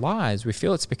wrong in our lives, we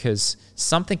feel it's because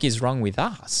something is wrong with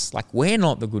us, like we're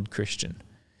not the good Christian.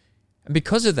 And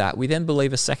because of that, we then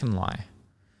believe a second lie,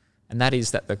 and that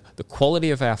is that the quality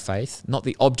of our faith, not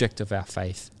the object of our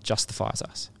faith, justifies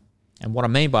us. And what I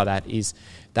mean by that is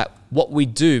that what we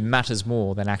do matters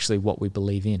more than actually what we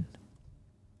believe in.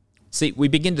 See, we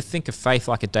begin to think of faith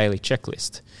like a daily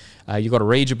checklist. You've got to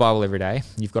read your Bible every day.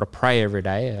 You've got to pray every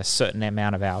day, a certain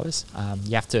amount of hours.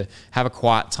 You have to have a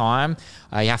quiet time.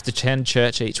 You have to attend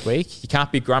church each week. You can't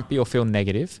be grumpy or feel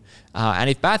negative. And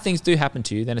if bad things do happen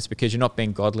to you, then it's because you're not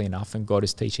being godly enough and God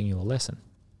is teaching you a lesson.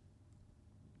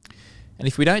 And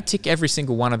if we don't tick every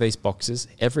single one of these boxes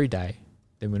every day,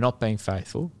 then we're not being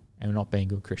faithful and we're not being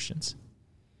good Christians.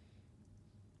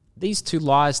 These two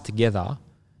lies together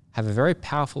have a very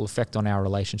powerful effect on our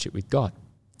relationship with God,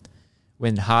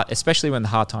 especially when the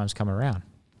hard times come around.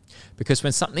 Because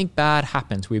when something bad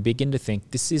happens, we begin to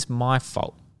think, this is my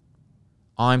fault.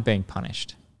 I'm being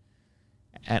punished.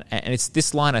 And it's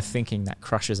this line of thinking that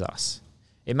crushes us.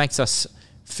 It makes us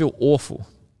feel awful.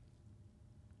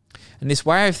 And this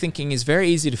way of thinking is very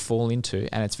easy to fall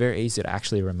into, and it's very easy to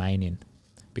actually remain in.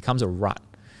 It becomes a rut.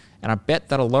 And I bet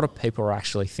that a lot of people are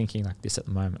actually thinking like this at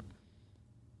the moment.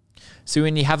 So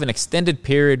when you have an extended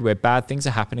period where bad things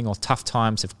are happening or tough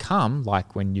times have come,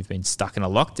 like when you've been stuck in a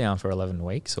lockdown for 11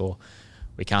 weeks, or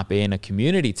we can't be in a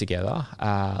community together,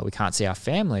 we can't see our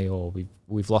family, or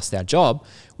we've lost our job,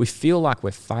 we feel like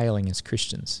we're failing as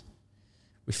Christians.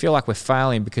 We feel like we're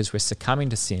failing because we're succumbing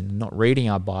to sin, not reading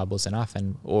our Bibles enough,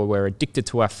 or we're addicted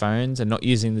to our phones and not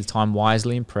using the time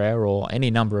wisely in prayer, or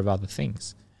any number of other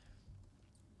things.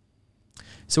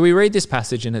 So we read this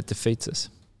passage and it defeats us.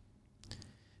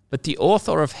 But the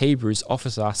author of Hebrews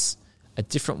offers us a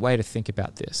different way to think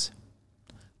about this.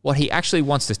 What he actually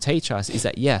wants to teach us is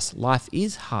that, yes, life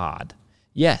is hard.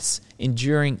 Yes,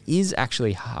 enduring is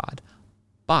actually hard.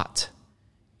 But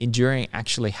enduring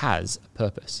actually has a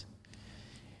purpose.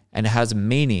 And it has a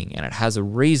meaning, and it has a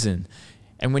reason.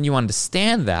 And when you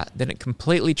understand that, then it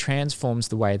completely transforms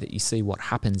the way that you see what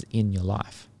happens in your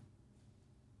life.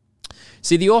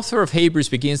 See, the author of Hebrews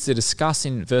begins to discuss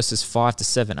in verses 5 to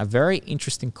 7 a very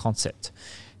interesting concept.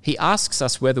 He asks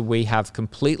us whether we have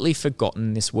completely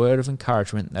forgotten this word of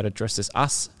encouragement that addresses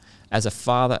us as a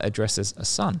father addresses a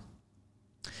son.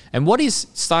 And what he's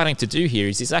starting to do here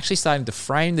is he's actually starting to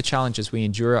frame the challenges we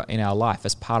endure in our life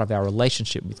as part of our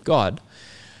relationship with God,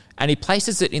 and he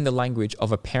places it in the language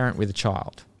of a parent with a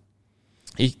child.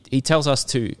 He tells us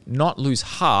to not lose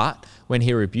heart when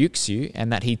he rebukes you,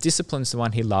 and that he disciplines the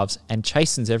one he loves and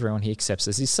chastens everyone he accepts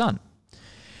as his son.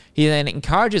 He then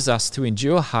encourages us to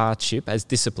endure hardship as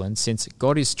discipline, since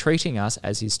God is treating us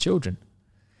as his children.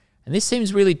 And this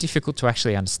seems really difficult to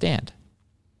actually understand.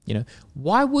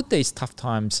 Why would these tough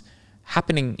times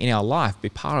happening in our life be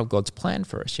part of God's plan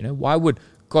for us? Why would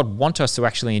God want us to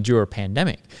actually endure a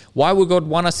pandemic? Why would God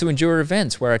want us to endure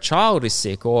events where a child is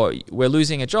sick, or we're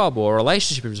losing a job, or a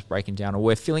relationship is breaking down, or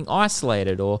we're feeling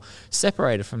isolated or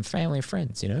separated from family and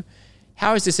friends?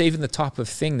 How is this even the type of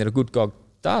thing that a good God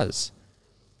does?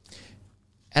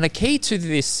 And a key to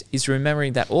this is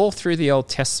remembering that all through the Old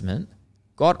Testament,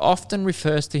 God often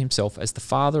refers to himself as the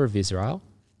father of Israel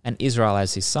and Israel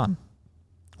as his son.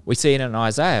 We see it in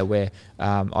Isaiah, where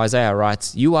Isaiah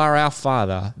writes, "You are our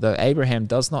father, though Abraham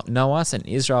does not know us and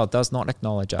Israel does not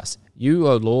acknowledge us. You,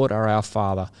 O Lord, are our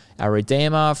father. Our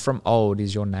Redeemer from old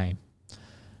is your name."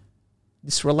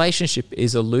 This relationship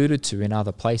is alluded to in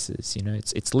other places.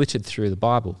 It's littered through the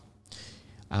Bible.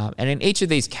 And in each of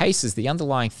these cases, the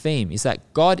underlying theme is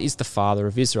that God is the father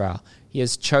of Israel. He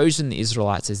has chosen the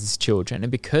Israelites as his children,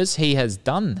 and because he has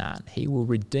done that, he will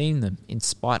redeem them in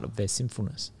spite of their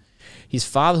sinfulness. His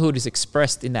fatherhood is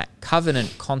expressed in that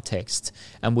covenant context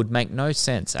and would make no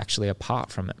sense actually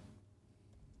apart from it.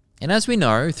 And as we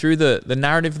know, through the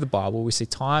narrative of the Bible, we see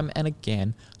time and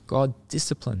again God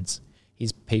disciplines.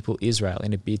 his people Israel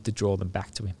in a bid to draw them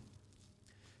back to him.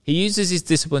 He uses his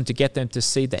discipline to get them to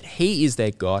see that he is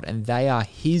their God and they are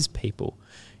his people.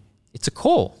 It's a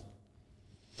call.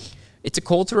 It's a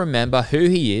call to remember who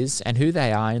he is and who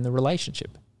they are in the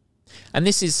relationship. And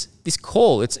this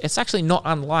call, it's actually not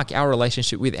unlike our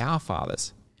relationship with our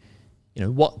fathers. You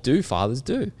know, what do fathers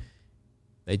do?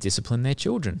 They discipline their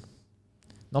children.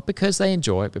 Not because they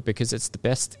enjoy it, but because it's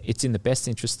in the best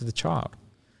interest of the child.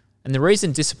 And the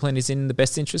reason discipline is in the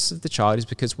best interest of the child is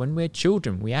because when we're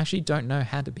children, we actually don't know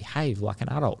how to behave like an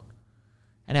adult.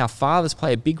 And our fathers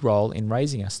play a big role in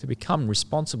raising us to become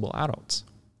responsible adults.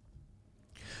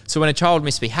 So when a child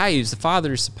misbehaves, the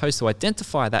father is supposed to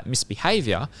identify that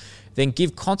misbehavior, then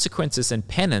give consequences and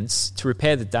penance to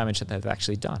repair the damage that they've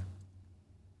actually done.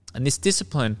 And this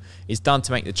discipline is done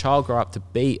to make the child grow up to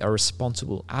be a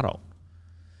responsible adult.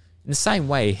 In the same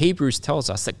way, Hebrews tells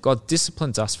us that God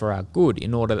disciplines us for our good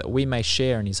in order that we may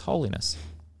share in his holiness.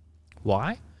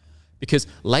 Why? Because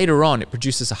later on it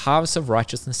produces a harvest of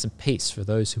righteousness and peace for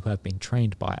those who have been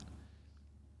trained by it.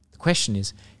 The question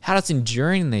is, how does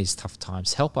enduring these tough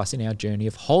times help us in our journey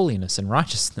of holiness and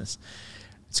righteousness?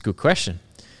 It's a good question.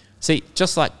 See,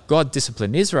 just like God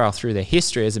disciplined Israel through their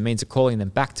history as a means of calling them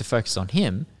back to focus on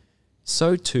him,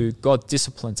 so too God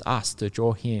disciplines us to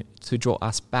draw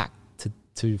us back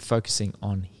to focusing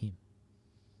on him.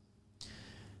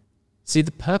 See,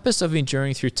 the purpose of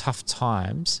enduring through tough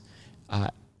times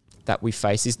that we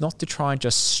face is not to try and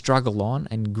just struggle on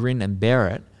and grin and bear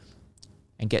it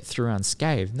and get through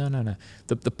unscathed. No.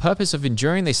 The purpose of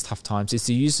enduring these tough times is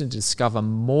to use them to discover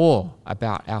more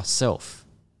about ourselves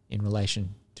in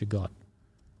relation to God.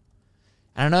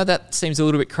 And I know that seems a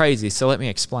little bit crazy, so let me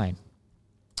explain.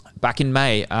 Back in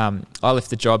May, I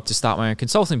left the job to start my own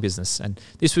consulting business, and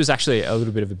this was actually a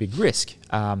little bit of a big risk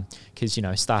because,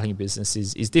 starting a business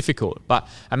is difficult. But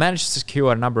I managed to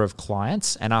secure a number of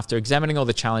clients, and after examining all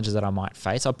the challenges that I might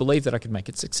face, I believed that I could make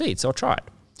it succeed, so I tried.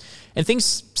 And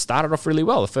things started off really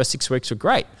well. The first 6 weeks were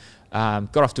great.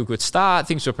 Got off to a good start,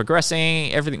 things were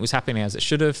progressing, everything was happening as it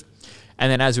should have.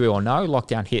 And then, as we all know,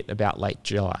 lockdown hit about late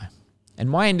July. And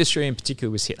my industry in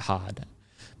particular was hit hard.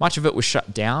 Much of it was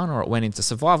shut down or it went into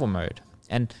survival mode.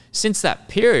 And since that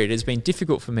period, it's been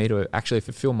difficult for me to actually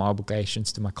fulfill my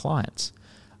obligations to my clients.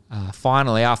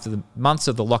 Finally, after the months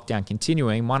of the lockdown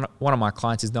continuing, one of my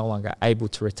clients is no longer able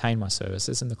to retain my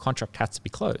services and the contract has to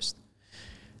be closed.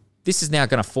 This is now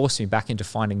going to force me back into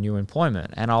finding new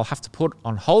employment, and I'll have to put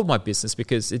on hold my business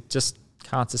because it just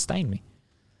can't sustain me.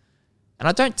 And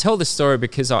I don't tell this story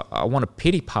because I want a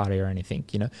pity party or anything.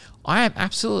 I am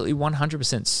absolutely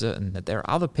 100% certain that there are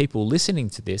other people listening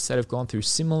to this that have gone through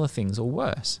similar things or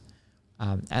worse.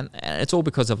 And it's all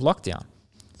because of lockdown.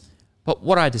 But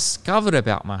what I discovered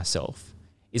about myself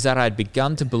is that I had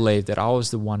begun to believe that I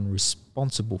was the one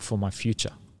responsible for my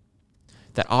future.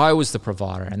 That I was the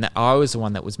provider and that I was the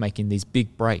one that was making these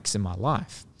big breaks in my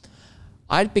life.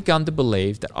 I'd begun to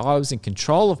believe that I was in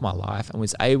control of my life and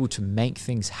was able to make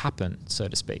things happen, so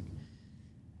to speak.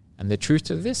 And the truth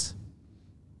of this,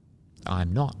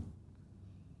 I'm not.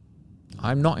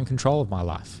 I'm not in control of my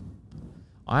life.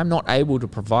 I'm not able to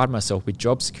provide myself with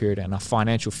job security and a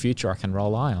financial future I can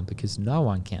rely on because no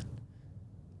one can.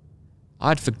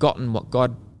 I'd forgotten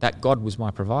that God was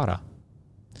my provider.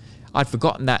 I'd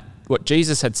forgotten that what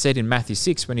Jesus had said in Matthew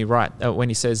 6 when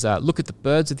he says, look at the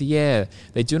birds of the air.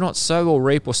 They do not sow or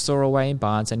reap or store away in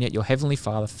barns, and yet your heavenly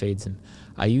Father feeds them.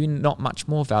 Are you not much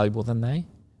more valuable than they?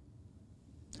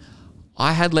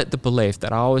 I had let the belief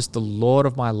that I was the Lord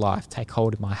of my life take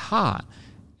hold of my heart,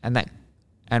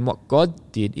 and what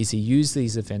God did is he used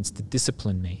these events to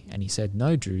discipline me, and he said,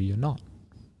 no, Drew, you're not.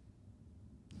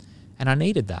 And I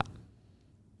needed that.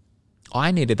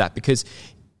 I needed that because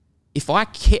if I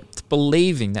kept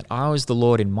believing that I was the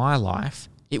Lord in my life,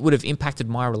 it would have impacted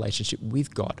my relationship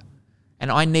with God.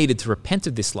 And I needed to repent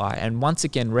of this lie and once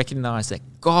again recognize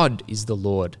that God is the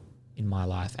Lord in my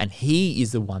life and he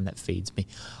is the one that feeds me.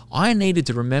 I needed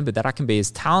to remember that I can be as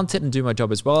talented and do my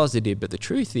job as well as I did, but the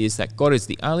truth is that God is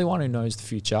the only one who knows the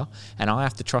future and I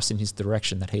have to trust in his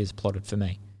direction that he has plotted for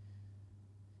me.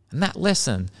 And that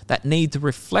lesson, that need to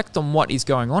reflect on what is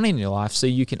going on in your life so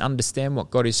you can understand what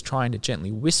God is trying to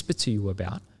gently whisper to you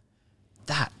about,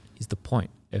 that is the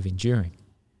point of enduring.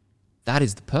 That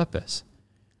is the purpose.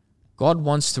 God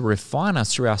wants to refine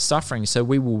us through our suffering so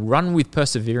we will run with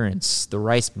perseverance the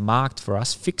race marked for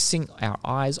us, fixing our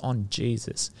eyes on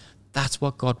Jesus. That's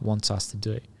what God wants us to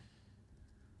do.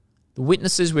 The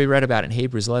witnesses we read about in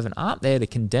Hebrews 11 aren't there to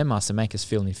condemn us and make us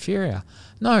feel inferior.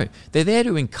 No, they're there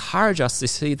to encourage us to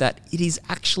see that it is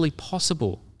actually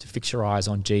possible to fix your eyes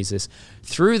on Jesus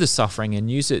through the suffering and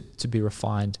use it to be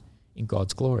refined in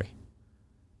God's glory.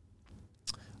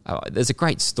 There's a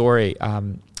great story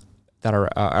that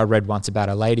I read once about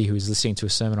a lady who was listening to a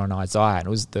sermon on Isaiah, and it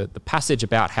was the passage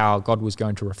about how God was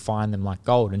going to refine them like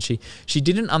gold. And she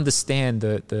didn't understand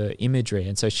the imagery,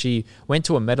 and so she went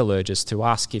to a metallurgist to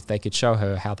ask if they could show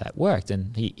her how that worked.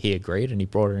 And he agreed, and he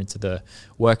brought her into the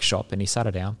workshop, and he sat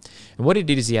her down. And what he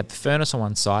did is he had the furnace on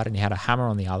one side, and he had a hammer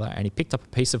on the other, and he picked up a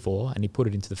piece of ore, and he put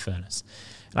it into the furnace.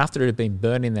 And after it had been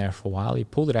burning in there for a while, he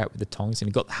pulled it out with the tongs, and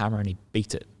he got the hammer, and he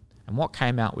beat it. And what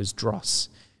came out was dross,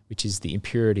 which is the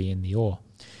impurity in the ore.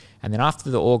 And then after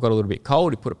the ore got a little bit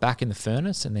cold, he put it back in the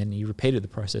furnace, and then he repeated the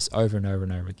process over and over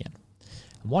and over again.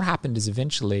 And what happened is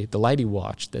eventually the lady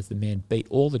watched as the man beat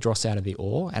all the dross out of the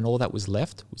ore, and all that was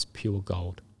left was pure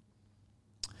gold.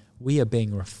 We are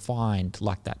being refined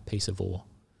like that piece of ore.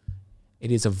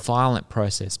 It is a violent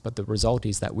process, but the result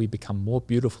is that we become more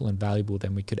beautiful and valuable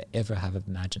than we could ever have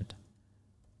imagined.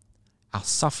 Our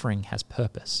suffering has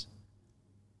purpose.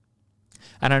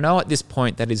 And I know at this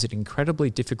point that is an incredibly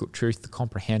difficult truth to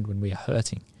comprehend when we are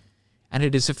hurting. And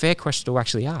it is a fair question to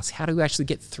actually ask. How do we actually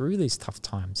get through these tough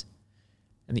times?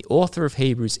 And the author of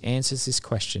Hebrews answers this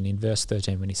question in verse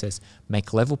 13 when he says,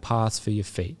 "Make level paths for your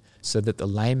feet, so that the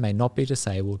lame may not be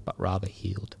disabled, but rather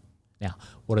healed." Now,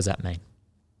 what does that mean?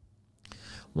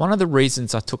 One of the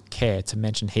reasons I took care to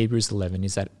mention Hebrews 11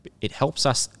 is that it helps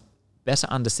us better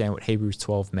understand what Hebrews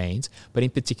 12 means, but in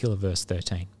particular verse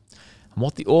 13. And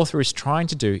what the author is trying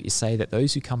to do is say that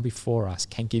those who come before us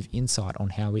can give insight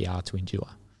on how we are to endure.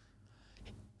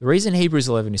 The reason Hebrews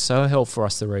 11 is so helpful for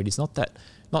us to read is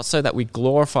not so that we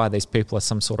glorify these people as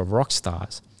some sort of rock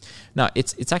stars. No,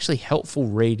 it's actually helpful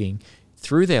reading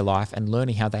through their life and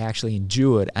learning how they actually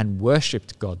endured and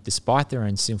worshipped God despite their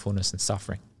own sinfulness and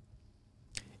suffering.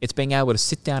 It's being able to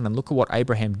sit down and look at what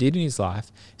Abraham did in his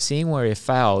life, seeing where he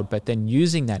failed, but then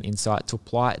using that insight to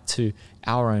apply it to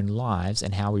our own lives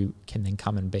and how we can then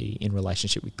come and be in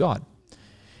relationship with God.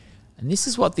 And this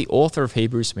is what the author of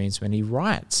Hebrews means when he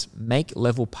writes, "Make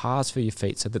level paths for your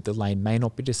feet so that the lame may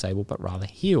not be disabled, but rather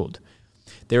healed."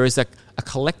 There is a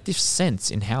collective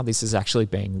sense in how this is actually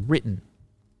being written,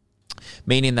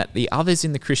 meaning that the others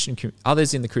in the Christian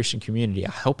community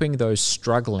are helping those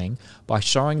struggling by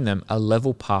showing them a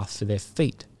level path for their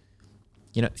feet.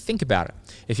 You know, think about it.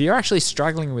 If you're actually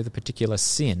struggling with a particular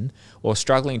sin or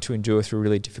struggling to endure through a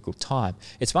really difficult time,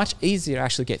 it's much easier to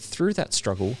actually get through that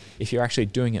struggle if you're actually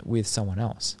doing it with someone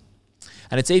else.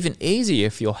 And it's even easier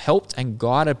if you're helped and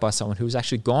guided by someone who's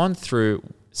actually gone through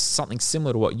something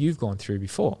similar to what you've gone through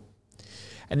before.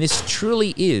 And this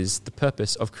truly is the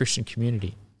purpose of Christian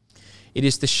community. It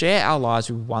is to share our lives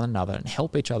with one another and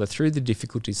help each other through the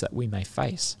difficulties that we may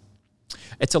face.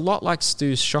 It's a lot like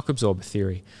Stu's shock absorber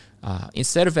theory.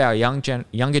 Instead of our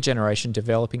younger generation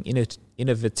developing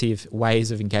innovative ways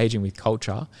of engaging with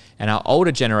culture and our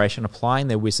older generation applying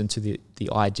their wisdom to the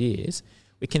ideas,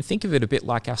 we can think of it a bit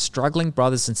like our struggling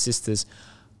brothers and sisters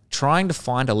trying to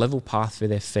find a level path for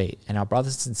their feet, and our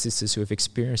brothers and sisters who have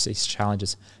experienced these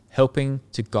challenges helping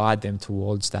to guide them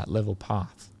towards that level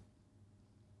path.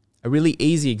 A really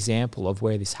easy example of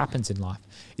where this happens in life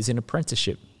is in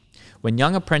apprenticeship. When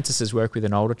young apprentices work with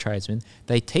an older tradesman,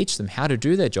 they teach them how to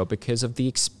do their job because of the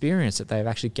experience that they've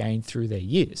actually gained through their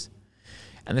years.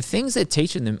 And the things they're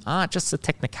teaching them aren't just the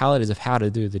technicalities of how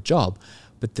to do the job,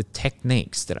 but the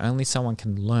techniques that only someone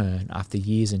can learn after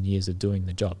years and years of doing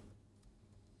the job.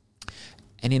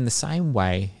 And in the same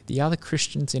way, the other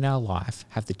Christians in our life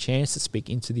have the chance to speak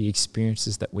into the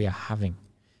experiences that we are having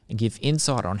and give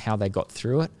insight on how they got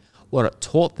through it, what it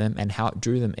taught them, and how it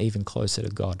drew them even closer to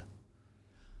God.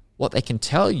 What they can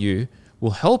tell you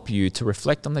will help you to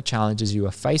reflect on the challenges you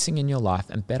are facing in your life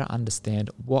and better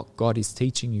understand what God is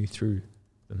teaching you through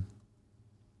them.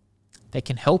 They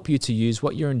can help you to use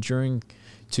what you're enduring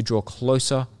to draw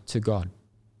closer to God.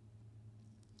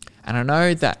 And I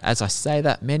know that as I say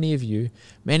that, many of you,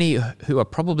 many who are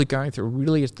probably going through a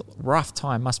really rough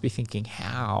time must be thinking,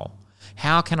 how?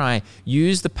 How can I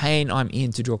use the pain I'm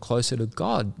in to draw closer to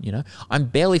God? You know, I'm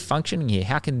barely functioning here.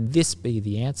 How can this be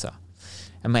the answer?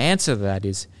 And my answer to that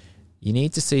is, you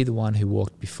need to see the one who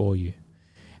walked before you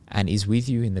and is with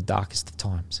you in the darkest of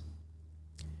times.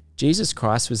 Jesus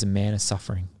Christ was a man of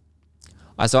suffering.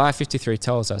 Isaiah 53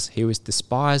 tells us he was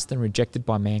despised and rejected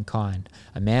by mankind,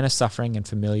 a man of suffering and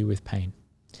familiar with pain.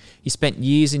 He spent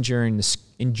years enduring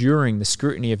the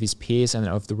scrutiny of his peers and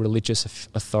of the religious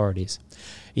authorities.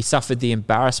 He suffered the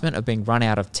embarrassment of being run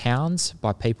out of towns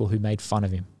by people who made fun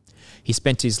of him. He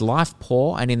spent his life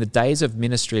poor and in the days of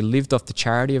ministry lived off the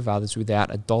charity of others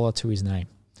without a dollar to his name.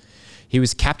 He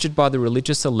was captured by the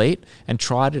religious elite and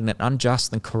tried in an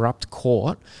unjust and corrupt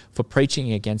court for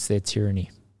preaching against their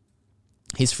tyranny.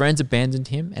 His friends abandoned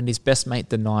him and his best mate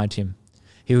denied him.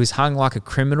 He was hung like a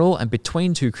criminal and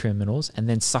between two criminals and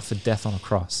then suffered death on a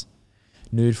cross,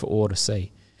 nude for all to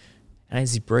see. And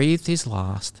as he breathed his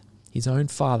last, his own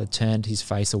Father turned his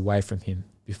face away from him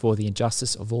before the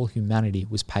injustice of all humanity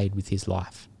was paid with his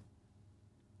life.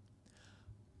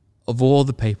 Of all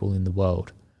the people in the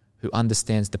world who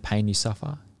understands the pain you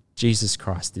suffer, Jesus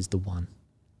Christ is the one.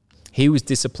 He was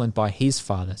disciplined by his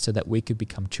Father so that we could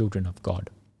become children of God.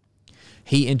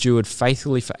 He endured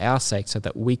faithfully for our sake so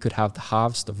that we could have the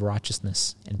harvest of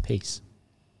righteousness and peace.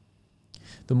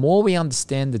 The more we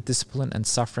understand the discipline and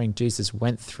suffering Jesus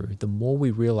went through, the more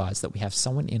we realize that we have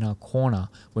someone in our corner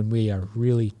when we are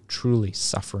really, truly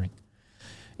suffering.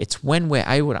 It's when we're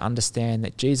able to understand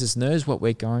that Jesus knows what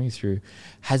we're going through,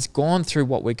 has gone through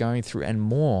what we're going through and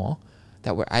more,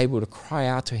 that we're able to cry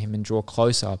out to him and draw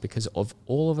closer, because of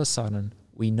all of a sudden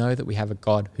we know that we have a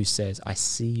God who says, I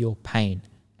see your pain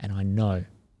and I know,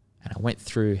 and I went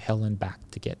through hell and back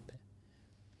to get there.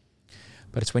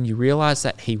 But it's when you realize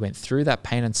that he went through that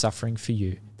pain and suffering for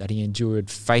you, that he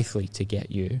endured faithfully to get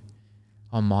you,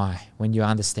 oh my, when you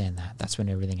understand that, that's when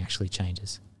everything actually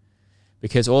changes.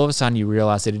 Because all of a sudden you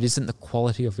realize that it isn't the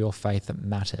quality of your faith that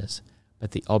matters,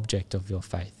 but the object of your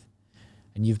faith.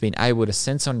 And you'll be able to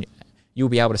sense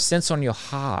on your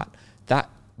heart that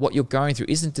what you're going through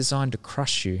isn't designed to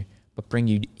crush you, but bring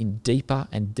you in deeper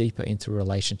and deeper into a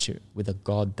relationship with a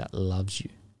God that loves you.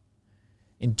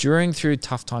 Enduring through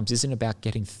tough times isn't about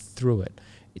getting through it.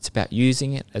 It's about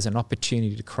using it as an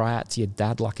opportunity to cry out to your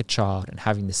dad like a child and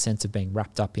having the sense of being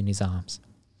wrapped up in his arms.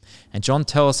 And John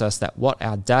tells us that what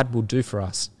our dad will do for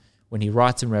us, when he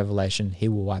writes in Revelation, he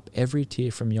will wipe every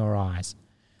tear from your eyes.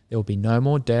 There will be no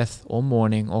more death or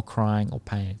mourning or crying or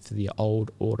pain, for the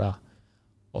old order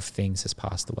of things has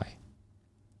passed away.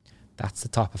 That's the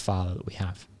type of Father that we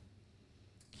have.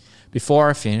 Before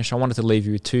I finish, I wanted to leave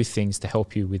you with two things to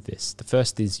help you with this. The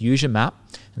first is use your map,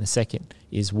 and the second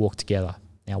is walk together.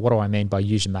 Now, what do I mean by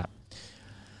use your map?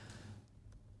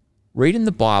 Reading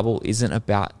the Bible isn't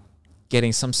about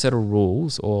getting some set of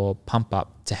rules or pump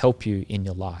up to help you in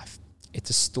your life. It's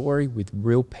a story with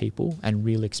real people and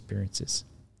real experiences.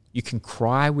 You can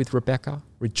cry with Rebecca,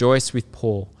 rejoice with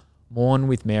Paul, mourn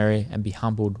with Mary, and be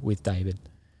humbled with David.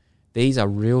 These are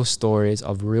real stories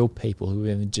of real people who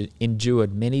have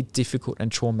endured many difficult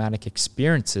and traumatic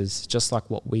experiences, just like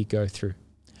what we go through.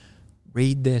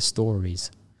 Read their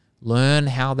stories. Learn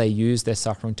how they use their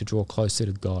suffering to draw closer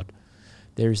to God.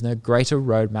 There is no greater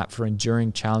roadmap for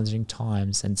enduring challenging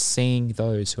times than seeing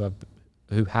those who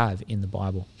have in the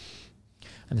Bible.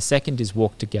 And the second is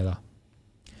walk together.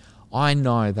 I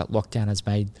know that lockdown has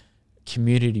made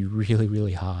community really,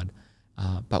 really hard.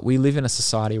 But we live in a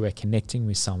society where connecting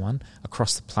with someone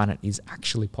across the planet is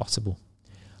actually possible.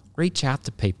 Reach out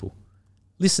to people.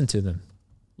 Listen to them.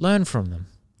 Learn from them.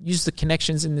 Use the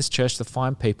connections in this church to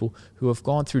find people who have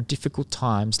gone through difficult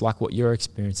times like what you're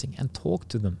experiencing and talk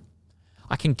to them.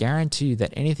 I can guarantee you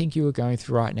that anything you are going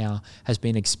through right now has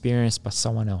been experienced by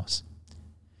someone else.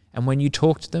 And when you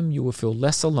talk to them, you will feel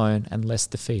less alone and less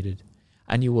defeated.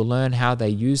 And you will learn how they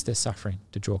use their suffering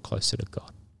to draw closer to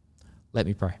God. Let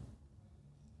me pray.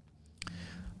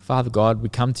 Father God, we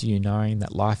come to you knowing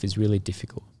that life is really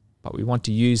difficult, but we want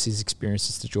to use these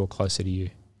experiences to draw closer to you.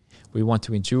 We want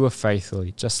to endure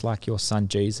faithfully, just like your Son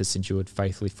Jesus endured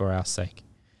faithfully for our sake.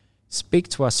 Speak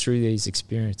to us through these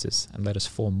experiences and let us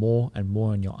fall more and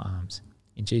more in your arms.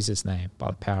 In Jesus' name,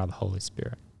 by the power of the Holy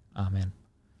Spirit. Amen.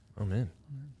 Amen.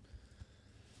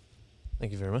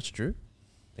 Thank you very much, Drew.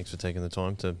 Thanks for taking the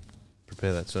time to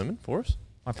prepare that sermon for us.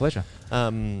 My pleasure.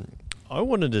 I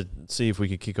wanted to see if we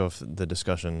could kick off the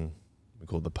discussion we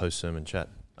call the post-sermon chat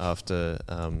after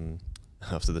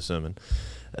the sermon.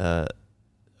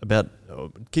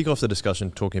 Kick off the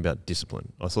discussion talking about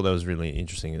discipline. I thought that was really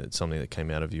interesting. It's something that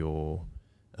came out of your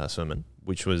sermon,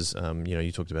 which was,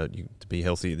 you talked about to be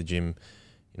healthy at the gym,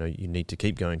 you need to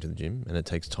keep going to the gym, and it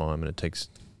takes time and it takes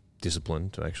discipline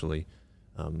to actually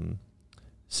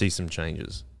see some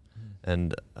changes.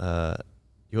 And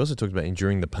you also talked about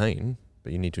enduring the pain,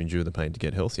 but you need to endure the pain to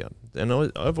get healthier. And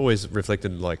I've always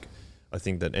reflected, I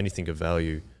think that anything of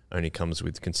value only comes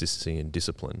with consistency and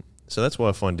discipline. So that's why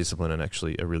I find discipline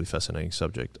actually a really fascinating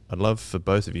subject. I'd love for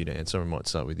both of you to answer. I might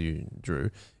start with you,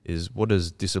 Drew. Is what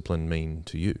does discipline mean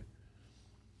to you?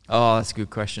 Oh, that's a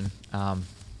good question.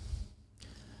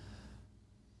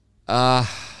 I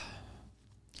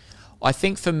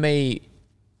think for me,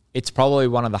 it's probably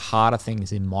one of the harder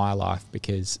things in my life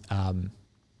because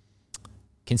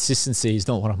consistency is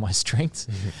not one of my strengths,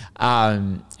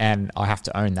 and I have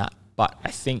to own that. But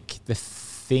I think the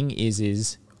thing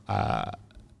is I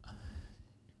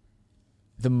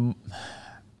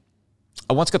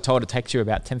I once got told it takes you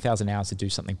about 10,000 hours to do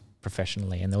something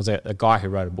professionally. And there was a guy who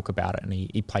wrote a book about it, and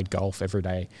he played golf every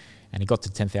day, and he got to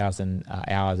 10,000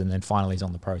 hours, and then finally he's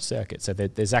on the pro circuit. So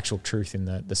there's actual truth in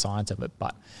the science of it.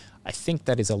 But I think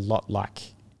that is a lot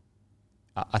like,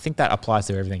 I think that applies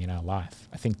to everything in our life.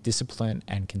 I think discipline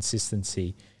and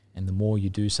consistency, and the more you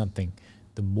do something,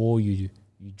 the more you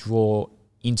draw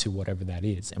into whatever that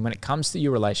is. And when it comes to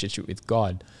your relationship with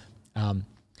God,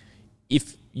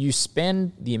 if you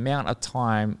spend the amount of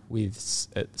time with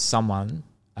someone,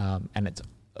 and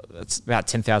it's about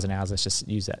 10,000 hours, let's just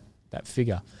use that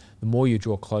figure, the more you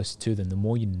draw closer to them, the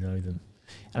more you know them.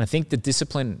 And I think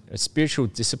the spiritual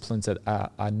disciplines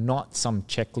are not some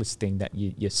checklist thing that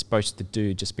you're supposed to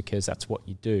do just because that's what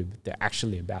you do, but they're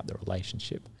actually about the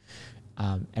relationship.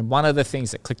 And one of the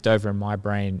things that clicked over in my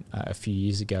brain a few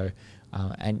years ago,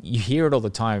 and you hear it all the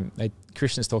time,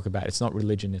 Christians talk about it's not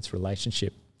religion, it's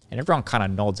relationship. And everyone kind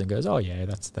of nods and goes, oh yeah,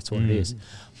 that's what it is.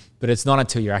 But it's not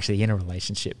until you're actually in a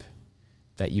relationship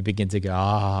that you begin to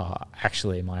go,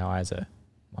 actually my eyes are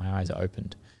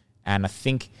opened. And I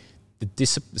think the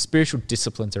spiritual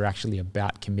disciplines are actually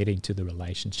about committing to the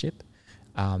relationship.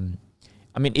 I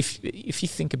mean, if you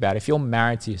think about it, if you're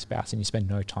married to your spouse and you spend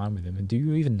no time with them, and do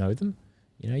you even know them?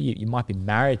 You know, you might be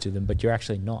married to them, but you're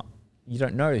actually not. You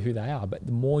don't know who they are. But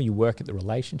the more you work at the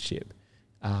relationship,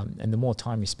 and the more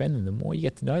time you spend with them, the more you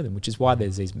get to know them, which is why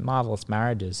there's these marvelous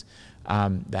marriages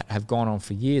that have gone on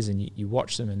for years, and you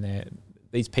watch them, and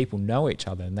these people know each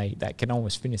other, and they can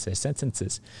almost finish their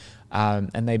sentences,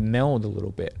 and they meld a little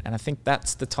bit. And I think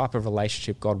that's the type of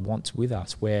relationship God wants with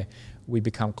us, where we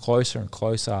become closer and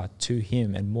closer to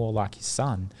Him and more like His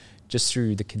Son, just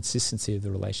through the consistency of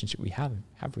the relationship we have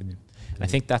with Him. And I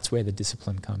think that's where the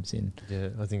discipline comes in. Yeah,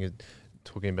 I think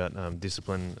talking about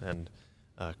discipline and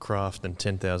craft and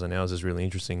 10,000 hours is really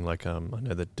interesting. Like I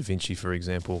know that Da Vinci, for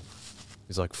example,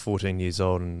 is like 14 years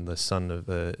old and the son of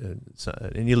an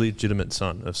illegitimate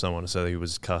son of someone, so he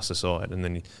was cast aside, and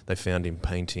then they found him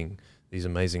painting these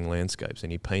amazing landscapes,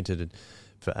 and he painted it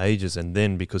for ages, and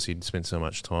then because he'd spent so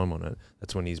much time on it,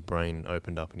 that's when his brain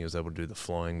opened up and he was able to do the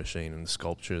flying machine and the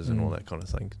sculptures and all that kind of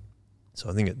thing. So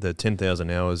I think the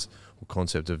 10,000 hours or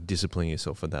concept of disciplining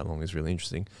yourself for that long is really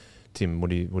interesting. Tim, what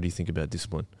do you think about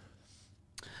discipline?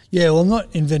 Yeah, well, I'm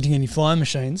not inventing any flying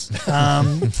machines,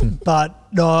 but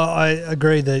no, I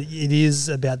agree that it is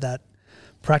about that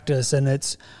practice, and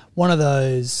it's one of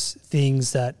those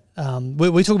things that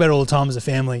we talk about all the time as a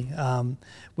family.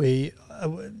 We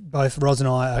both Ros and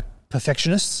I are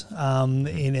perfectionists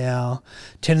in our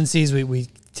tendencies. We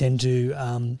tend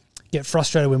to get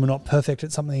frustrated when we're not perfect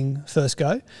at something first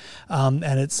go,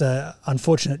 and it's an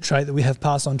unfortunate trait that we have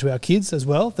passed on to our kids as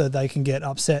well, that they can get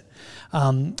upset.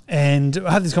 And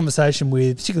I have this conversation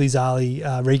with particularly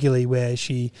Zali regularly, where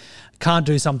she can't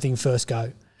do something first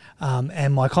go,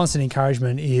 and my constant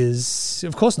encouragement is,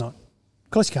 of course not,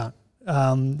 of course you can't.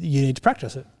 You need to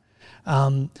practice it,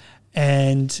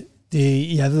 and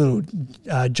the little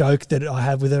joke that I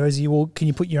have with her is, can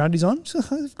you put your undies on? So,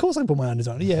 of course I put my undies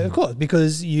on. Yeah, of course,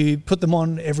 because you put them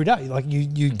on every day. Like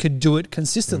you could do it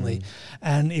consistently.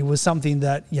 And it was something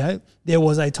that, there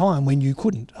was a time when you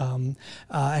couldn't, and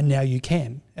now you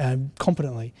can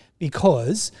competently,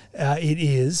 because it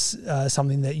is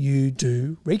something that you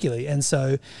do regularly. And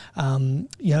so,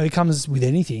 it comes with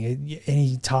anything,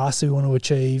 any task we want to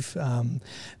achieve,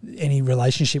 any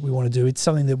relationship we want to do. It's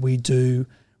something that we do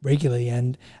regularly,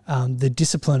 and the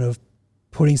discipline of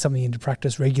putting something into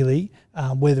practice regularly,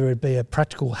 whether it be a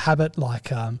practical habit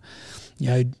like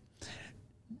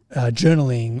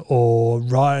journaling, or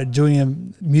doing a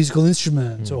musical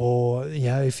instrument, or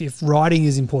if writing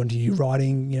is important to you,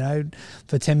 writing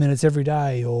for 10 minutes every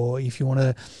day, or if you want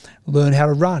to learn how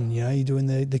to run, you're doing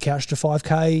the Couch to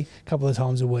 5K a couple of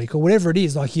times a week, or whatever it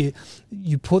is, like you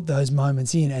put those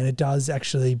moments in, and it does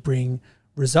actually bring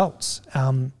results.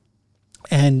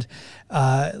 And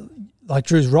like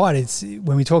Drew's right, it's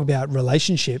when we talk about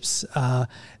relationships,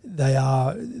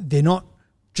 they're not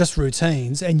just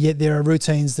routines, and yet there are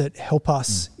routines that help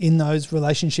us in those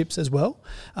relationships as well.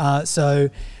 So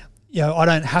I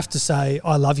don't have to say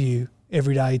I love you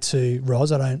every day to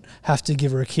Ros. I don't have to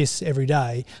give her a kiss every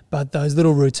day, but those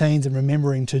little routines and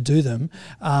remembering to do them,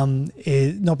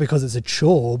 not because it's a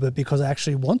chore, but because I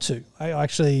actually want to. I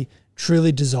actually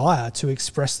truly desire to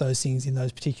express those things in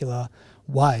those particular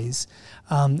ways.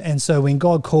 And so when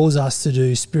God calls us to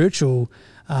do spiritual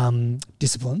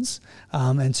disciplines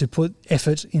and to put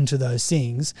effort into those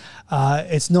things,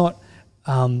 it's not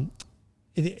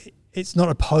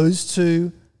opposed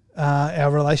to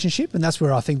our relationship. And that's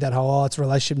where I think that whole, it's a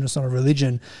relationship and it's not a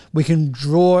religion, we can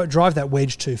drive that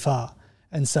wedge too far.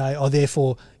 and say, oh,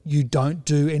 therefore you don't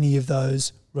do any of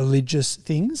those religious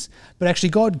things. But actually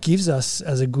God gives us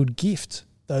as a good gift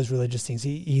those religious things.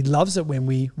 He loves it when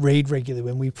we read regularly,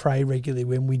 when we pray regularly,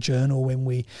 when we journal, when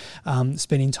we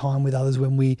spending time with others,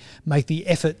 when we make the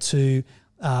effort to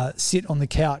sit on the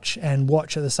couch and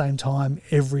watch at the same time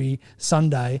every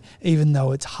Sunday, even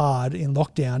though it's hard in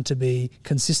lockdown to be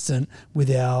consistent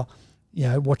with our,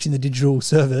 watching the digital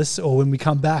service, or when we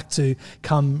come back to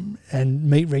come and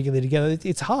meet regularly together.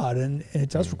 It's hard and it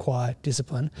does require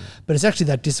discipline, but it's actually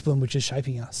that discipline which is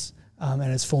shaping us.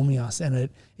 And it's forming us, and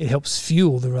it helps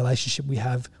fuel the relationship we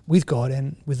have with God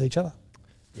and with each other.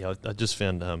 Yeah, I just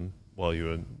found while you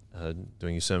were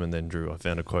doing your sermon then, Drew, I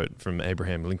found a quote from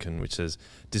Abraham Lincoln which says,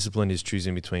 "Discipline is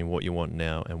choosing between what you want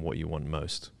now and what you want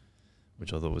most,"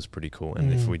 which I thought was pretty cool.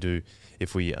 And if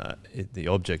the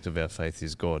object of our faith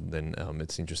is God, then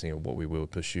it's interesting what we will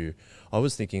pursue. I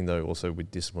was thinking though also with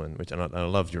discipline, and I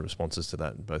loved your responses to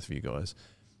that, both of you guys.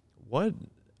 Why?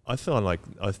 I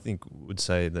think would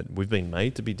say that we've been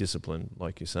made to be disciplined,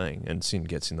 like you're saying, and sin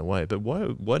gets in the way. But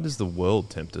why does the world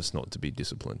tempt us not to be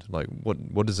disciplined? Like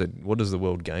what does the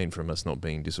world gain from us not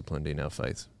being disciplined in our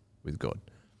faith with God?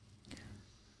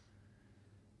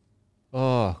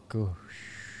 Oh gosh,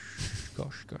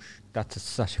 that's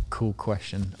such a cool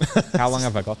question. How long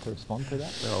have I got to respond to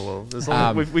that? Oh well, as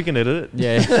long as we can edit it.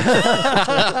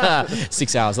 Yeah,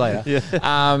 6 hours later.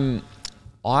 Yeah.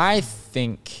 I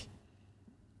think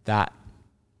that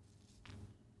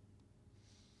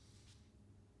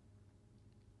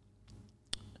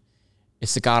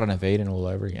it's the Garden of Eden all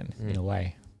over again, in a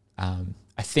way. I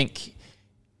think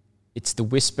it's the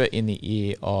whisper in the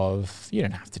ear of, you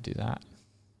don't have to do that.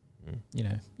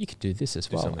 You could do this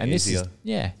as well. And this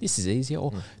is easier,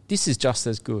 or this is just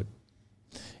as good.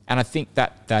 And I think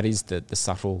that is the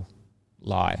subtle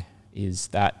lie, is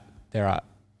that there are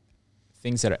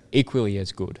things that are equally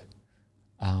as good.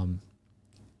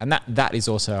 And that is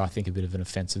also, I think, a bit of an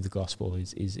offense of the gospel.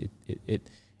 It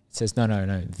says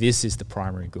no, this is the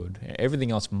primary good.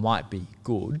 Everything else might be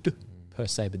good per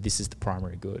se, but this is the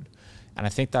primary good. And I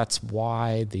think that's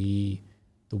why the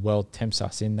world tempts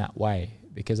us in that way,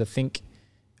 because I think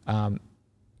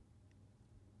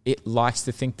it likes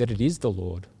to think that it is the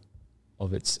Lord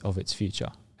of its future,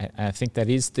 and I think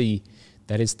that's the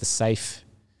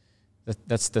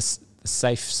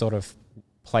safe sort of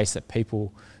place that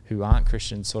people who aren't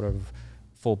Christians sort of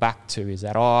fall back to, is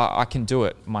that, I can do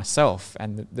it myself.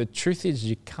 And the truth is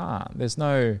you can't. There's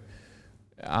no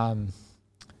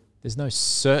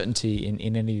certainty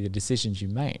in any of the decisions you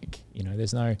make.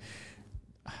 There's no,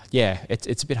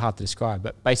 it's a bit hard to describe,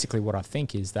 but basically what I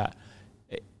think is that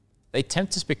they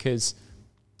tempt us because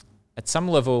at some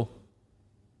level,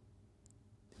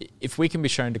 if we can be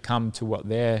shown to come to what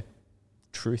their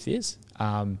truth is,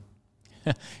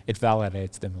 it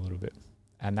validates them a little bit.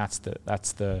 And that's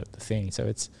the thing. So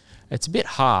it's a bit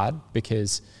hard,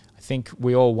 because I think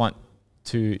we all want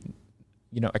to,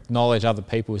 acknowledge other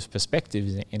people's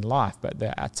perspectives in life, but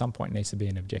there at some point needs to be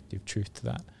an objective truth to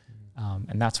that.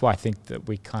 And that's why I think that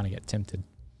we kind of get tempted.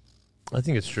 I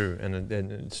think it's true, and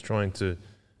it's trying to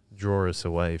draw us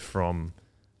away from.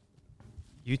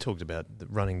 You talked about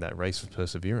running that race with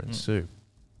perseverance too,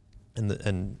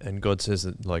 and God says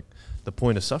that the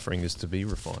point of suffering is to be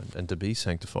refined and to be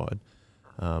sanctified.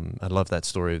 I love that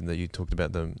story that you talked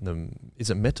about. Is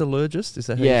it metallurgist? Is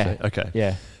that how you say it? Okay.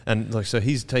 Yeah. And so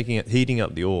he's heating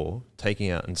up the ore,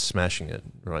 taking out and smashing it,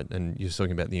 right? And you're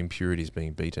talking about the impurities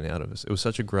being beaten out of us. It was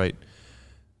such a great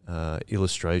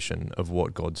illustration of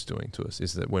what God's doing to us.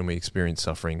 Is that when we experience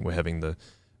suffering, we're having the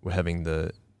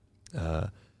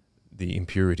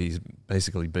impurities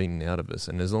basically beaten out of us.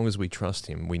 And as long as we trust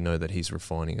Him, we know that He's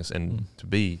refining us and to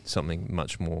be something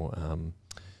much more.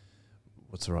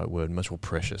 What's the right word? Much more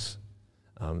precious,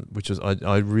 which is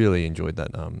I really enjoyed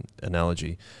that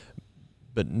analogy.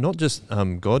 But not just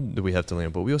God that we have to lean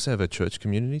on, but we also have a church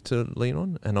community to lean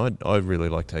on, and I really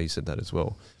liked how you said that as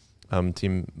well.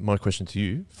 Tim, my question to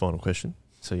you, final question,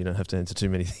 so you don't have to answer too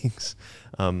many things.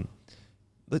 Can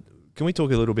we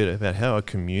talk a little bit about how a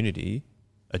community,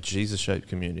 a Jesus-shaped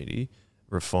community,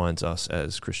 refines us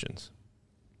as Christians?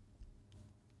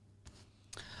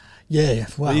 Yeah,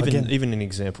 wow. Even an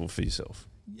example for yourself.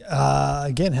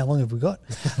 Again, how long have we got?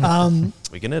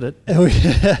 We can edit.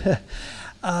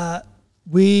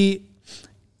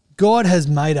 God has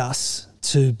made us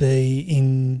to be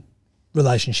in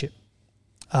relationship,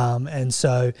 and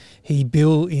so He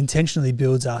intentionally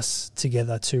builds us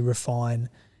together to refine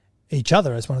each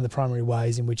other as one of the primary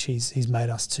ways in which He's made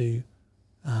us to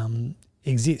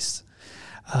exist,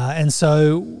 and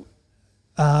so.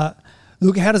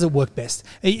 look, how does it work best?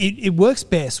 It works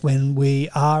best when we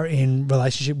are in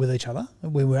relationship with each other,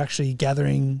 when we're actually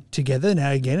gathering together.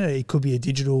 Now, again, it could be a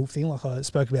digital thing like I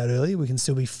spoke about earlier. We can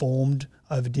still be formed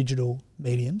over digital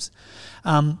mediums.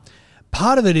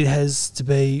 Part of it has to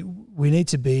be, we need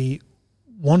to be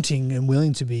wanting and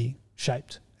willing to be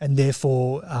shaped, and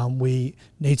therefore we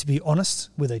need to be honest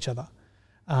with each other.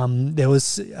 There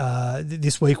was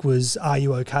this week was Are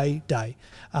You OK Day,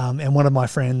 and one of my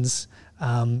friends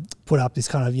put up this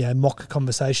kind of mock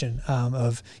conversation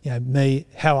of me,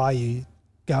 how are you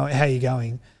going? How are you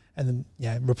going? And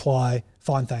then reply,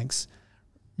 fine, thanks.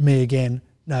 Me again,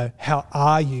 no, how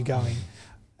are you going?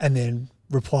 And then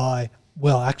reply,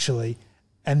 well, actually.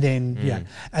 And then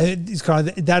and it's kind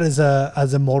of that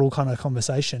as a model kind of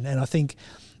conversation, and I think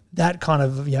that kind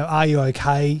of are you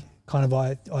okay kind of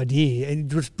idea, and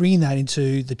just bringing that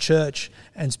into the church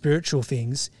and spiritual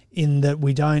things, in that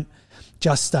we don't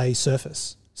just stay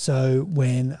surface. So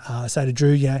when I say to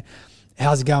Drew,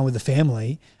 how's it going with the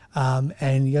family,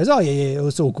 and he goes, oh yeah,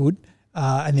 it's all good.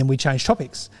 And then we change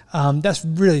topics. That's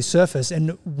really surface,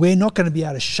 and we're not going to be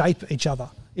able to shape each other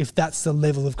if that's the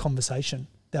level of conversation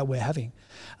that we're having.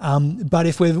 But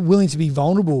if we're willing to be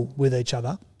vulnerable with each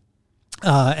other,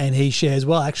 and he shares,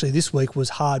 well, actually this week was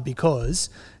hard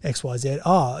because X, Y, Z.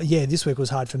 Oh, yeah, this week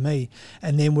was hard for me.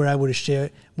 And then we're able to share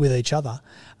it with each other.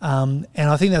 And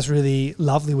I think that's really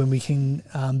lovely when we can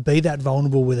be that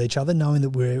vulnerable with each other, knowing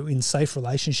that we're in safe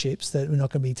relationships, that we're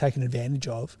not going to be taken advantage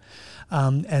of.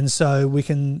 And so we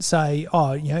can say,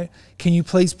 can you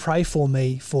please pray for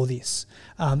me for this?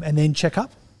 And then check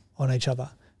up on each other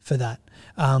for that.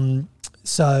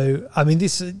 So, I mean,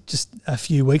 this just a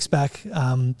few weeks back,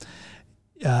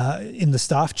 in the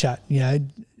staff chat,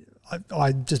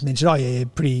 I just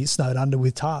mentioned, pretty snowed under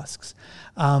with tasks.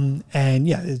 And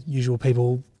the usual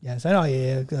people,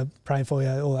 saying, praying for you,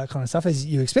 all that kind of stuff, as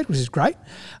you expect, which is great.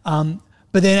 But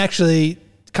then actually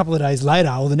a couple of days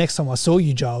later, or the next time I saw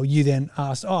you, Joel, you then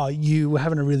asked, you were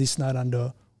having a really snowed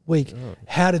under week. Oh.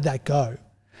 How did that go?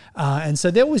 And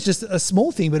so that was just a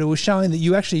small thing, but it was showing that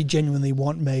you actually genuinely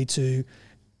want me to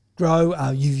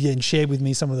grow. You've then shared with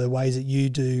me some of the ways that you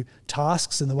do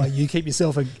tasks and the way you keep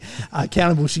yourself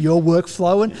accountable to your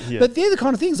workflow. But they're the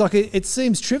kind of things, like it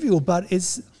seems trivial, but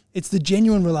it's the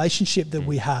genuine relationship that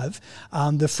we have,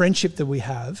 the friendship that we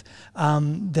have,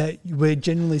 that we're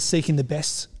genuinely seeking the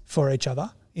best for each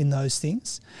other in those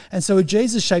things. And so a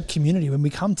Jesus-shaped community, when we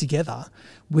come together,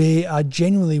 we are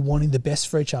genuinely wanting the best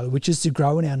for each other, which is to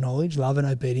grow in our knowledge, love and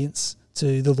obedience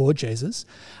to the Lord Jesus.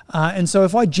 And so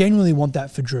if I genuinely want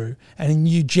that for Drew, and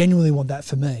you genuinely want that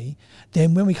for me,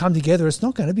 then when we come together, it's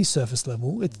not going to be surface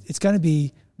level. It's going to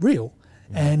be real.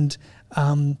 And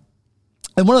one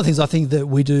of the things I think that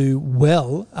we do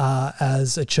well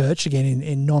as a church, again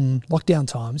in non-lockdown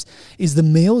times, is the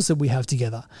meals that we have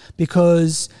together,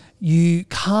 because you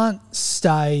can't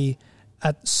stay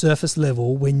at surface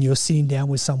level when you're sitting down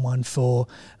with someone for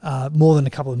more than a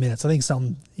couple of minutes. I think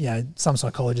some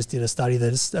psychologists did a study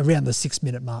that is around the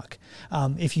 6-minute mark.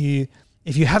 If you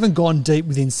haven't gone deep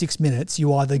within 6 minutes,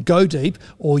 you either go deep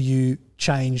or you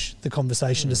change the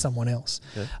conversation to someone else.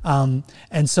 Okay.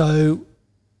 And so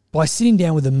by sitting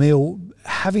down with a meal,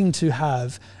 having to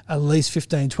have at least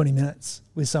 15, 20 minutes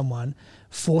with someone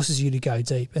forces you to go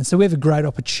deep. And so we have a great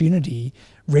opportunity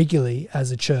regularly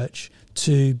as a church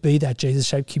to be that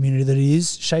Jesus-shaped community that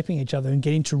is shaping each other and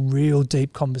getting to real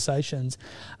deep conversations.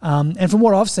 And from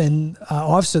what I've seen,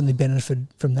 I've certainly benefited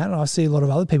from that, and I see a lot of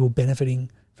other people benefiting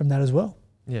from that as well.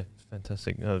 Yeah,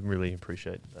 fantastic. I really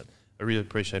appreciate that. I really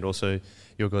appreciate also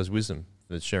your guys' wisdom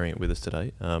that's sharing it with us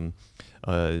today.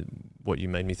 What you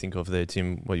made me think of there,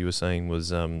 Tim, what you were saying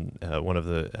was one of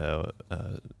the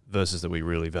verses that we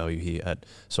really value here at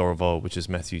Sorreville, which is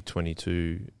Matthew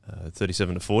 22,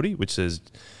 37 to 40, which says,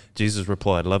 Jesus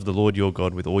replied, love the Lord your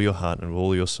God with all your heart and with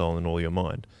all your soul and all your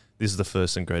mind. This is the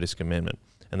first and greatest commandment.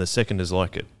 And the second is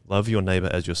like it. Love your neighbor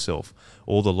as yourself.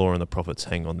 All the law and the prophets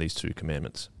hang on these two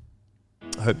commandments.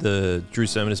 I hope the Drew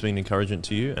sermon has been encouragement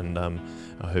to you, and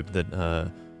I hope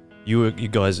that you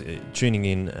guys tuning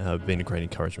in have been a great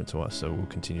encouragement to us. So we'll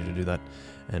continue to do that,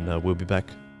 and we'll be back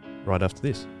right after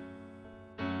this.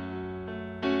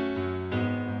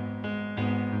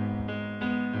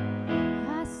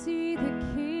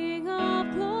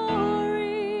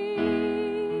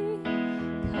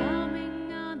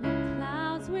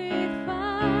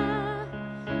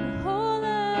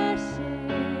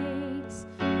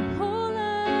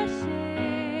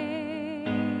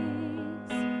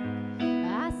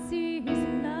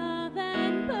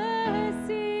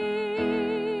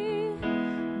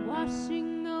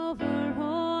 Over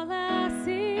all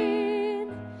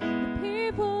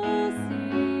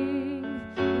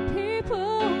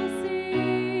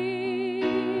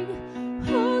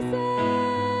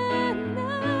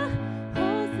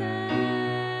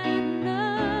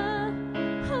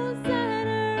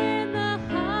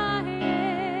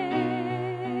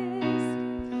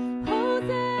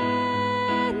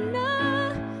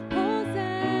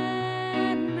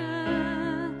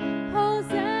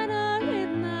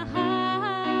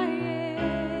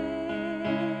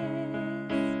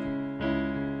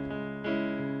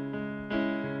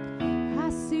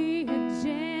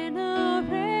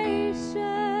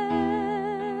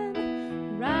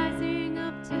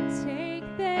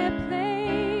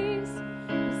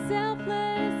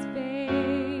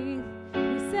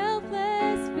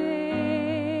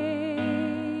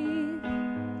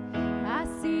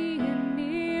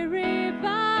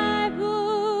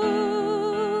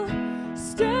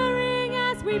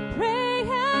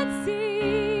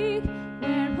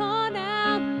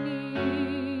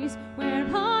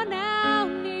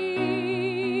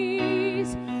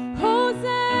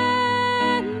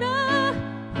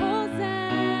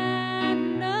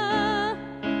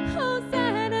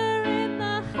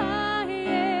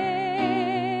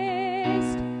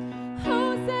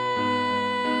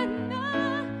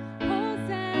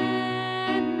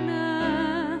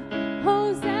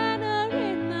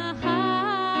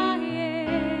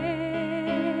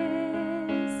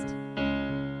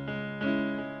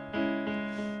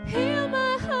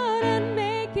out and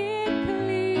make it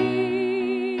clean.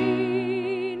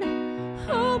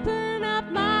 Open up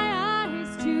my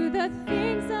eyes to the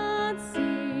things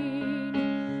unseen.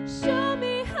 Show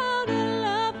me how to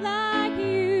love like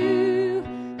you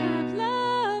have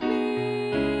loved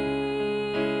me.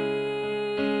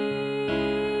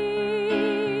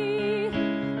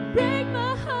 Break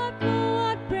my heart for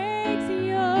what breaks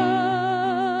yours.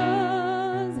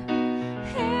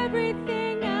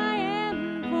 Everything I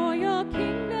am for your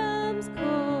kingdom's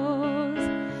cause.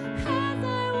 As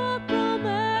I walk from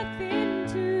earth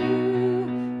into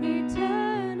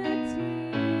eternity.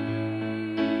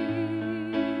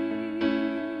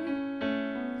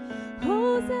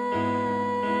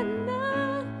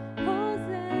 Hosanna,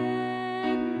 Hosanna,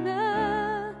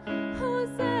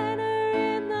 Hosanna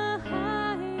in the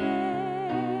highest.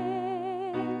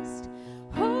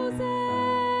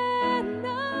 Hosanna,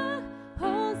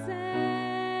 Hosanna,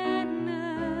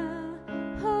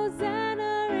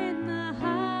 Hosanna in the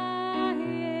highest.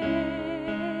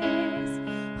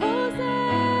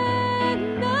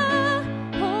 Hosanna,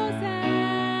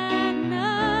 Hosanna,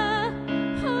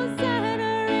 Hosanna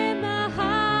in the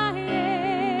highest.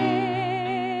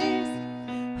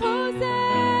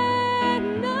 Hosanna,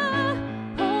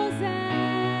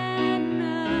 Hosanna,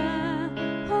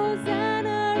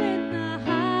 Hosanna in the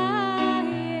highest.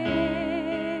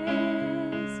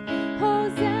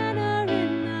 Hosanna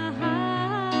in the highest.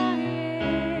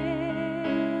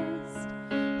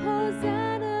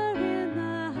 Hosanna in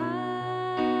the highest.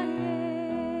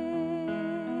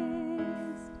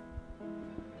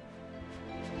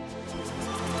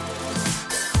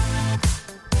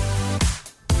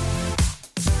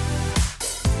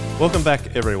 Welcome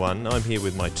back, everyone. I'm here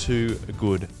with my two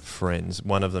good friends.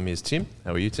 One of them is Tim.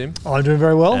 How are you, Tim? I'm doing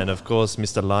very well. And of course,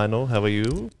 Mr. Lionel. How are you?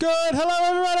 Good. Hello,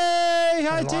 everybody.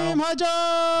 Hi, Tim. Hi,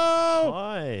 Joe.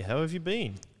 Hi. How have you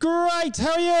been? Great.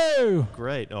 How are you?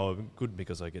 Great. Oh, good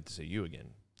because I get to see you again.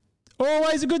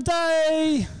 Always a good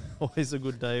day. Always a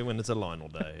good day when it's a Lionel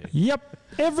Day. Yep.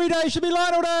 Every day should be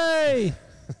Lionel Day.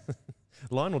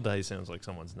 Lionel Day sounds like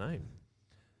someone's name.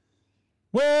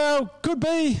 Well, could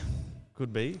be.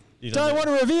 Could be. You Don't know, want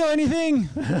to reveal anything.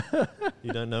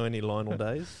 you don't know any Lionel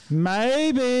Days?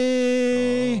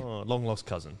 Maybe. Oh, long lost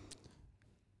cousin.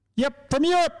 Yep. From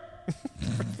Europe.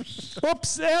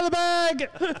 Oops. Out of the bag.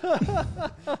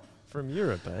 From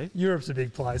Europe, eh? Europe's a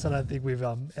big place. I don't think we've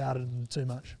outed them too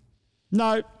much.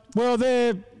 No. Well,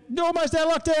 they're almost out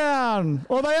of lockdown.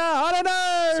 Or they are. I don't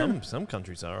know. Some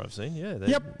countries are, I've seen. Yeah,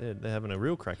 Yep. they're having a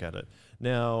real crack at it.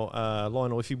 Now,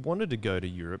 Lionel, if you wanted to go to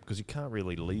Europe, because you can't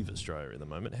really leave Australia at the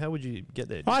moment, how would you get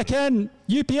there? I can.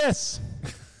 UPS.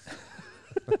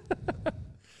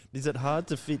 Is it hard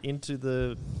to fit into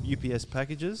the UPS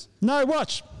packages? No,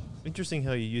 watch. Interesting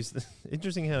how you use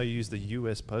the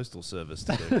US Postal Service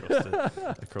to go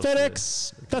across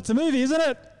FedEx. That's a movie, isn't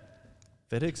it?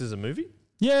 FedEx is a movie?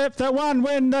 Yeah, that one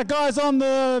when that guy's on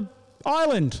the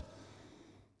island.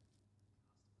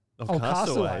 Oh,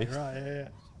 Castaway. Right, yeah.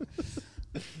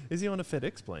 Is he on a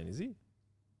FedEx plane, is he?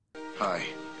 Hi.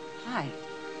 Hi.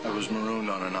 I was marooned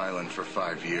on an island for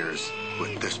 5 years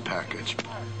with this package,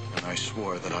 and I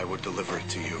swore that I would deliver it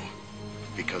to you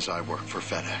because I work for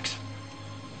FedEx.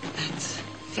 That's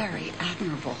very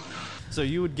admirable. So do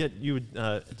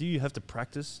you have to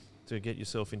practice to get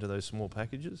yourself into those small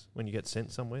packages when you get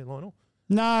sent somewhere, Lionel?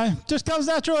 No, just comes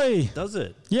naturally. Does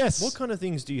it? Yes. What kind of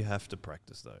things do you have to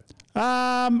practice, though?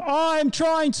 I'm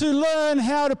trying to learn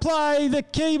how to play the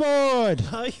keyboard.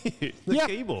 Are you? The Yep.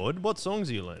 keyboard? What songs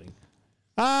are you learning?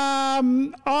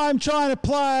 I'm trying to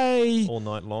play. All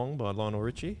Night Long by Lionel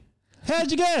Richie? How'd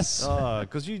you guess? Oh,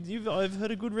 because I've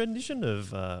heard a good rendition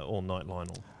of All Night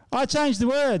Lionel. I changed the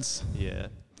words. Yeah.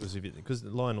 Because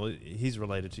Lionel, he's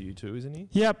related to you too, isn't he?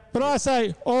 Yep, but I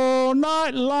say all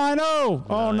night, Lionel.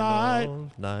 All night.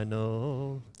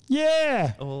 Lionel.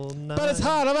 Yeah. All night. But it's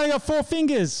hard. I've only got 4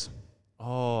 fingers.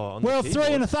 Oh, on Well, the 3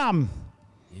 and keyboard. a thumb.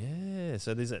 Yeah.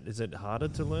 So is it harder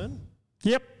to learn?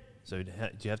 Yep. So do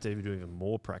you have to do even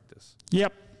more practice?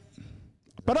 Yep.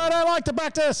 But I don't like to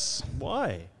practice.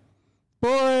 Why?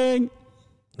 Boring.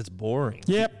 It's boring.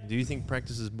 Yep. Do you think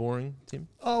practice is boring, Tim?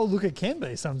 Oh, look, it can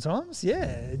be sometimes. Yeah,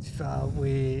 if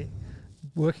we're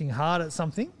working hard at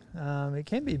something, it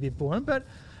can be a bit boring, but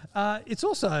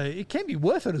it can be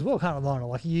worth it as well, can't it, Lionel?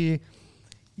 Like you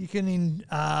can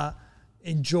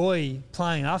enjoy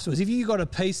playing afterwards. If you got a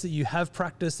piece that you have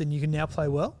practiced and you can now play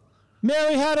well.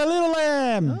 Mary had a little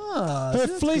lamb. Ah, Her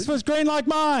that's fleece good. was green like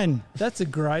mine. That's a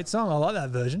great song. I like that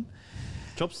version.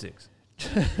 Chopsticks.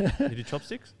 You do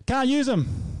chopsticks? Can't use them.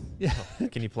 Yeah.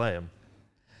 Can you play them?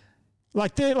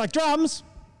 Like drums.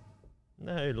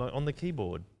 No, like on the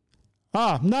keyboard.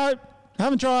 Ah, no,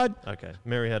 haven't tried. Okay,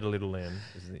 Mary Had a Little Lamb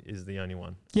is the only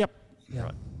one. Yep. Yeah.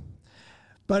 Right.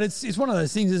 But it's one of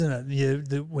those things, isn't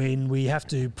it? When we have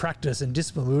to practice and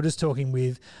discipline. We were just talking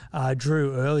with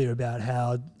Drew earlier about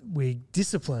how we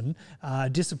discipline.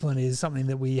 Discipline is something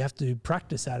that we have to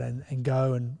practice at and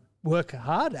go and work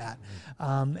hard at.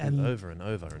 And over and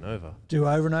over and over. do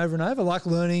over and over and over, like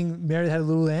learning Mary Had a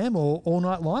Little Lamb or All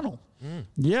Night Lionel.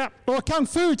 Yep. Or Kung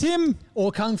Fu Tim.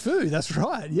 Or Kung Fu, that's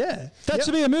right, yeah. That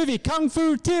should be a movie, Kung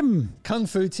Fu Tim. Kung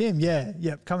Fu Tim, yeah.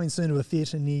 Yep, coming soon to a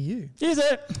theatre near you. Is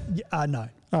it? No.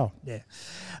 Oh. Yeah.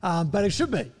 But it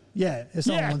should be. Yeah. If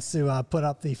someone Yeah. wants to put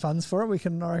up the funds for it, I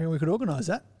reckon we could organise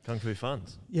that. Kung Fu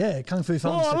Funds. Yeah, Kung Fu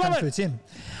Funds Oh, I for love Kung Fu it. Tim.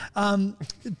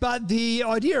 But the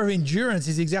idea of endurance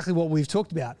is exactly what we've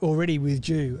talked about already with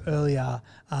Drew earlier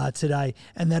today.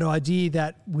 And that idea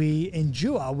that we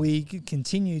endure, we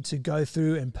continue to go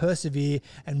through and persevere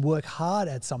and work hard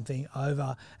at something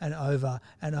over and over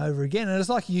and over again. And it's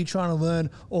like you trying to learn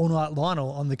All Night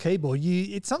Lionel on the keyboard.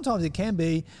 Sometimes it can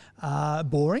be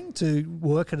boring to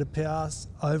work at a pass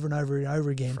over and over and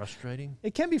over again. Frustrating.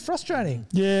 It can be frustrating.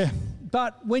 Yeah.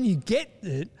 But when you get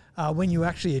it, when you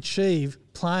actually achieve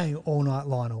playing All Night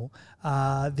Lionel,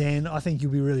 then I think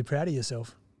you'll be really proud of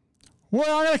yourself.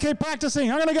 Well, I'm going to keep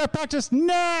practicing. I'm going to go practice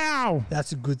now.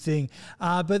 That's a good thing.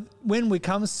 But when it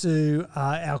comes to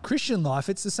our Christian life,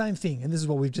 it's the same thing. And this is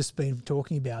what we've just been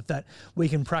talking about, that we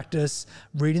can practice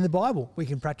reading the Bible. We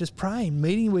can practice praying,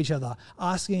 meeting with each other,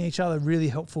 asking each other really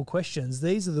helpful questions.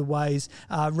 These are the ways,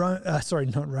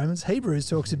 Hebrews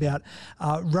talks about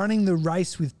running the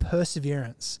race with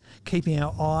perseverance, keeping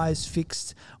our eyes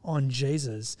fixed on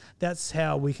Jesus. That's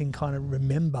how we can kind of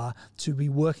remember to be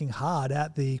working hard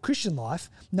at the Christian life,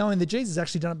 knowing that Jesus has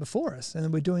actually done it before us and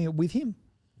that we're doing it with him.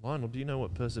 Lionel, do you know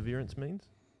what perseverance means?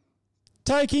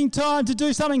 Taking time to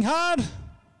do something hard.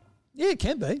 Yeah, it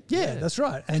can be. Yeah, that's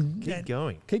right. And Keep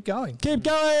going. Keep going. Keep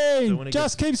So when going. it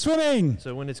Just keep swimming.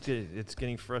 So when it's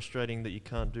getting frustrating that you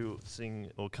can't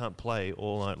sing or can't play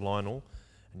All Night Lionel,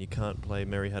 and you can't play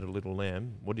Mary Had a Little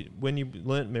Lamb, when you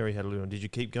learnt Mary Had a Little Lamb, did you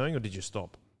keep going or did you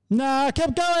stop? Nah,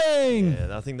 keep going.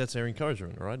 Yeah, I think that's our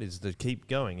encouragement, right? Is to keep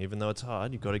going, even though it's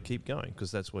hard. You've got to keep going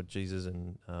because that's what Jesus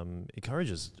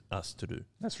encourages us to do.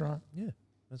 That's right. Yeah,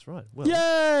 that's right. Well,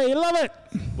 Yay, love it.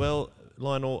 well,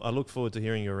 Lionel, I look forward to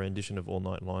hearing your rendition of All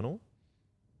Night Lionel.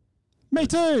 Me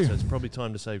too. So it's probably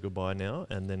time to say goodbye now,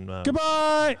 and then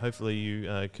Goodbye. hopefully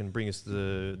you can bring us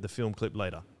the film clip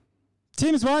later.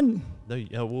 Tim's one. No,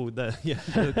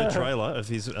 the trailer of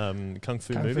his Kung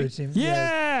Fu movie. Tim.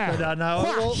 Yeah. But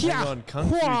no, Hang on, Kung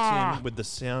Fu Hua. Tim with the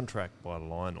soundtrack by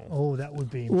Lionel. oh, that would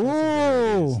be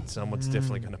Ooh. Someone's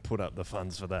definitely going to put up the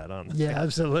funds for that, aren't they? Yeah,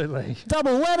 absolutely.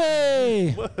 Double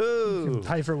whammy. Woohoo!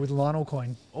 Pay for it with Lionel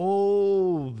coin.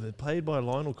 Oh, they're paid by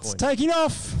Lionel It's coin. taking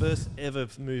off. First ever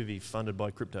movie funded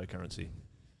by cryptocurrency.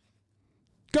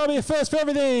 Gotta be a first for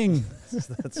everything.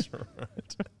 That's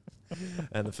right.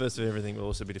 And the first of everything will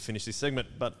also be to finish this segment.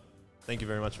 But thank you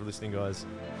very much for listening, guys.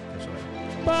 Catch you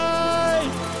later.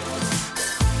 Bye.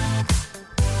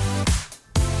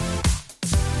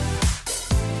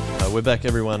 We're back,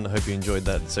 everyone. Hope you enjoyed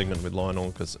that segment with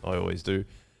Lionel, because I always do.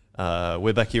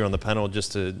 We're back here on the panel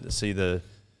just to see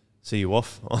you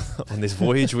off on this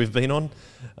voyage we've been on.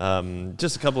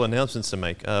 Just a couple of announcements to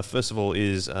make. First of all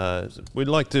is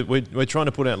we're trying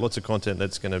to put out lots of content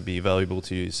that's going to be valuable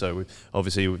to you. So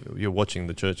obviously you're watching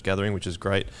the church gathering, which is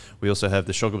great. We also have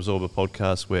the Shock Absorber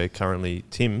podcast, where currently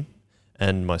Tim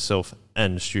and myself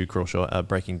and Stu Crawshaw are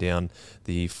breaking down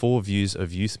the 4 views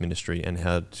of youth ministry and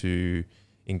how to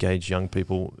engage young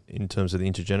people in terms of the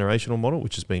intergenerational model,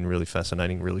 which has been really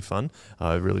fascinating, really fun.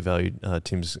 I really valued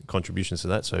Tim's contributions to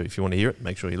that. So if you want to hear it,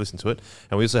 make sure you listen to it.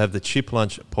 And we also have the Chip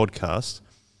Lunch podcast,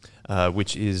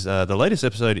 which is the latest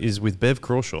episode is with Bev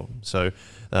Crawshaw. So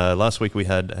last week we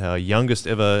had our youngest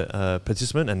ever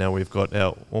participant, and now we've got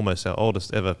almost our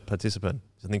oldest ever participant.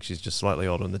 I think she's just slightly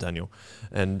older than Daniel.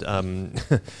 And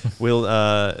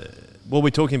what we're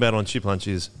talking about on Chip Lunch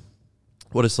is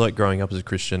what it's like growing up as a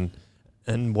Christian,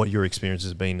 and what your experience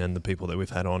has been, and the people that we've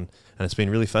had on. And it's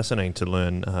been really fascinating to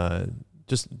learn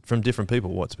just from different people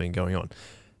what's been going on.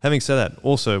 Having said that,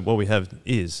 also what we have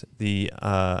is the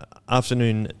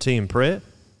afternoon tea and prayer.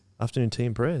 Afternoon tea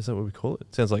and prayer, is that what we call it?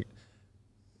 It sounds like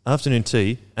afternoon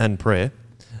tea and prayer,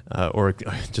 or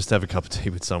just have a cup of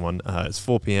tea with someone. It's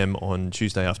 4 p.m. on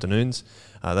Tuesday afternoons.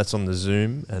 That's on the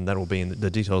Zoom, and that will be in the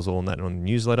details all on that on the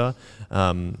newsletter.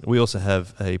 We also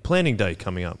have a planning day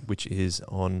coming up, which is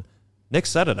on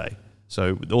next Saturday.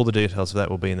 So all the details of that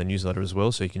will be in the newsletter as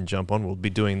well, so you can jump on. We'll be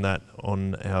doing that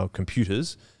on our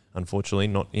computers unfortunately,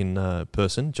 not in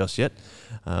person just yet.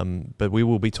 But we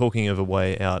will be talking of a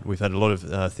way out. We've had a lot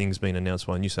of things being announced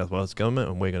by New South Wales government,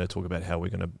 and we're going to talk about how we're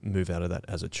going to move out of that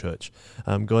as a church.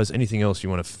 Guys, anything else you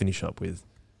want to finish up with?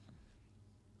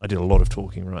 I did a lot of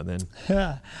talking right then.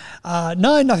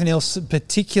 No, nothing else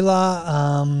particular.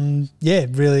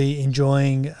 Really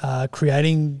enjoying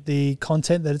creating the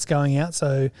content that it's going out.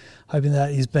 So hoping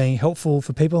that is being helpful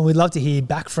for people. And we'd love to hear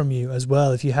back from you as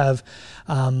well. If you have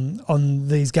on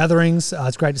these gatherings,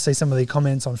 it's great to see some of the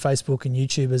comments on Facebook and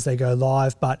YouTube as they go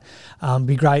live. But it'd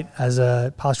be great as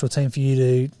a pastoral team for you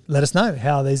to let us know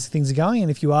how these things are going.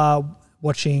 And if you are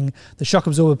watching the Shock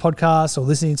Absorber podcast or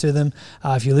listening to them,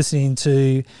 if you're listening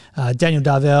to Daniel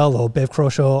Darvell or Bev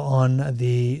Crawshaw on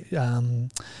the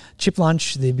Chip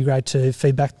Lunch, it'd be great to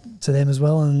feedback to them as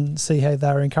well and see how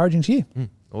they're encouraging to you.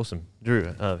 Awesome.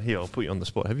 Drew, here, I'll put you on the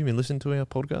spot. Have you been listening to our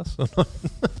podcast or not?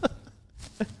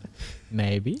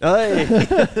 Maybe. Hey.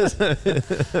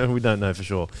 We don't know for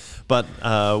sure. But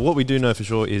what we do know for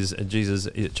sure is Jesus,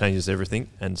 it changes everything.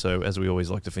 And so as we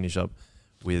always like to finish up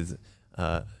with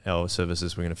our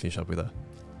services, we're going to finish up with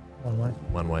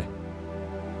one way.